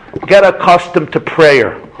two, get accustomed to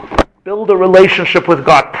prayer. Build a relationship with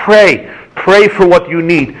God. Pray. Pray for what you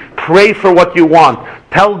need. Pray for what you want.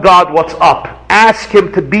 Tell God what's up. Ask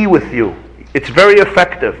Him to be with you. It's very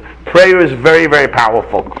effective. Prayer is very, very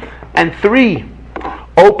powerful. And 3,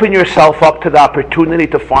 open yourself up to the opportunity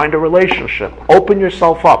to find a relationship. Open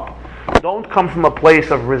yourself up. Don't come from a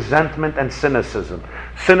place of resentment and cynicism.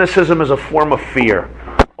 Cynicism is a form of fear.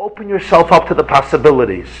 Open yourself up to the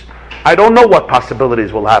possibilities. I don't know what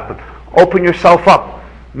possibilities will happen. Open yourself up.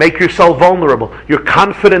 Make yourself vulnerable. You're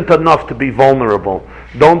confident enough to be vulnerable.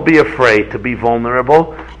 Don't be afraid to be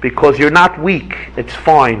vulnerable because you're not weak. It's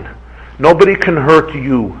fine. Nobody can hurt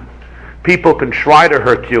you. People can try to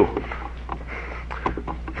hurt you.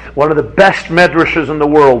 One of the best medrashes in the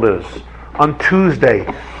world is on Tuesday.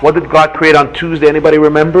 What did God create on Tuesday? Anybody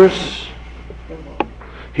remembers?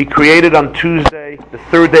 He created on Tuesday, the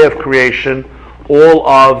 3rd day of creation, all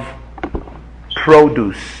of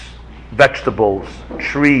produce, vegetables,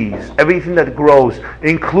 trees, everything that grows,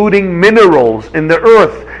 including minerals in the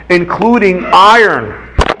earth, including iron.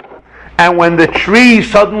 And when the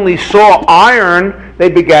trees suddenly saw iron, they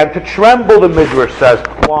began to tremble, the Midrash says.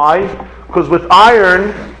 Why? Because with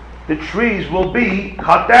iron, the trees will be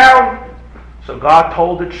cut down. So God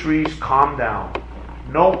told the trees, calm down.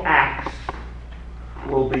 No axe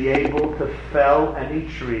will be able to fell any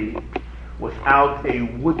tree without a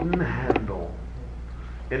wooden handle.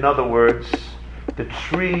 In other words, the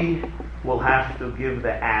tree will have to give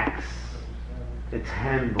the axe its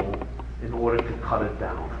handle in order to cut it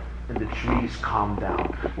down. And the trees calm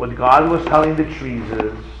down. What God was telling the trees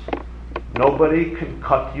is, nobody can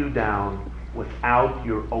cut you down without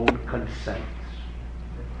your own consent.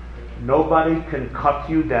 Nobody can cut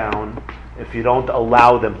you down if you don't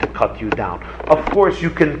allow them to cut you down. Of course you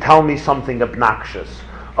can tell me something obnoxious.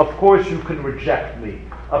 Of course you can reject me.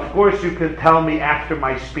 Of course you can tell me after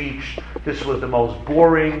my speech this was the most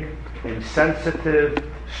boring, insensitive,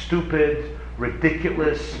 stupid,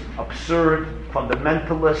 ridiculous, absurd,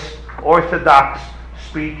 fundamentalist, orthodox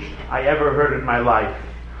speech I ever heard in my life.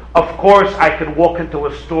 Of course I could walk into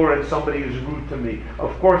a store and somebody is rude to me.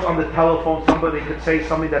 Of course on the telephone somebody could say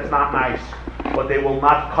something that's not nice, but they will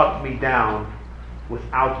not cut me down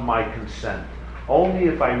without my consent. Only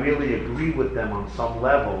if I really agree with them on some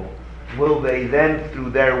level will they then, through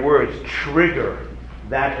their words, trigger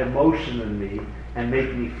that emotion in me and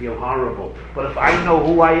make me feel horrible. But if I know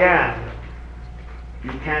who I am,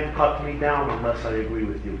 you can't cut me down unless I agree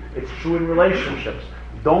with you. It's true in relationships.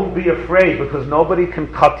 Don't be afraid because nobody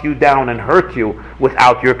can cut you down and hurt you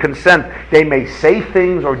without your consent. They may say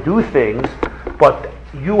things or do things, but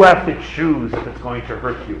you have to choose if it's going to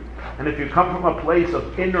hurt you. And if you come from a place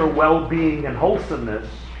of inner well-being and wholesomeness,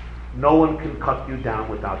 no one can cut you down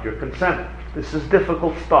without your consent. This is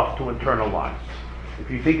difficult stuff to internalize. If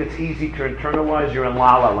you think it's easy to internalize, you're in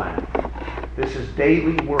La La Land. This is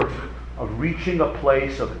daily work of reaching a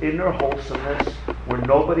place of inner wholesomeness where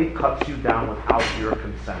nobody cuts you down without your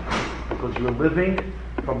consent. Because you're living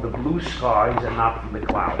from the blue skies and not from the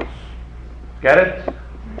clouds. Get it?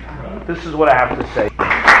 This is what I have to say.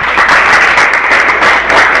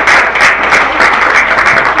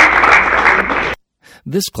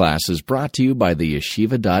 This class is brought to you by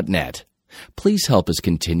theyeshiva.net. Please help us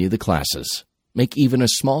continue the classes. Make even a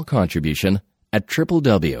small contribution at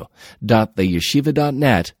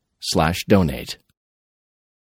www.theyeshiva.net/donate.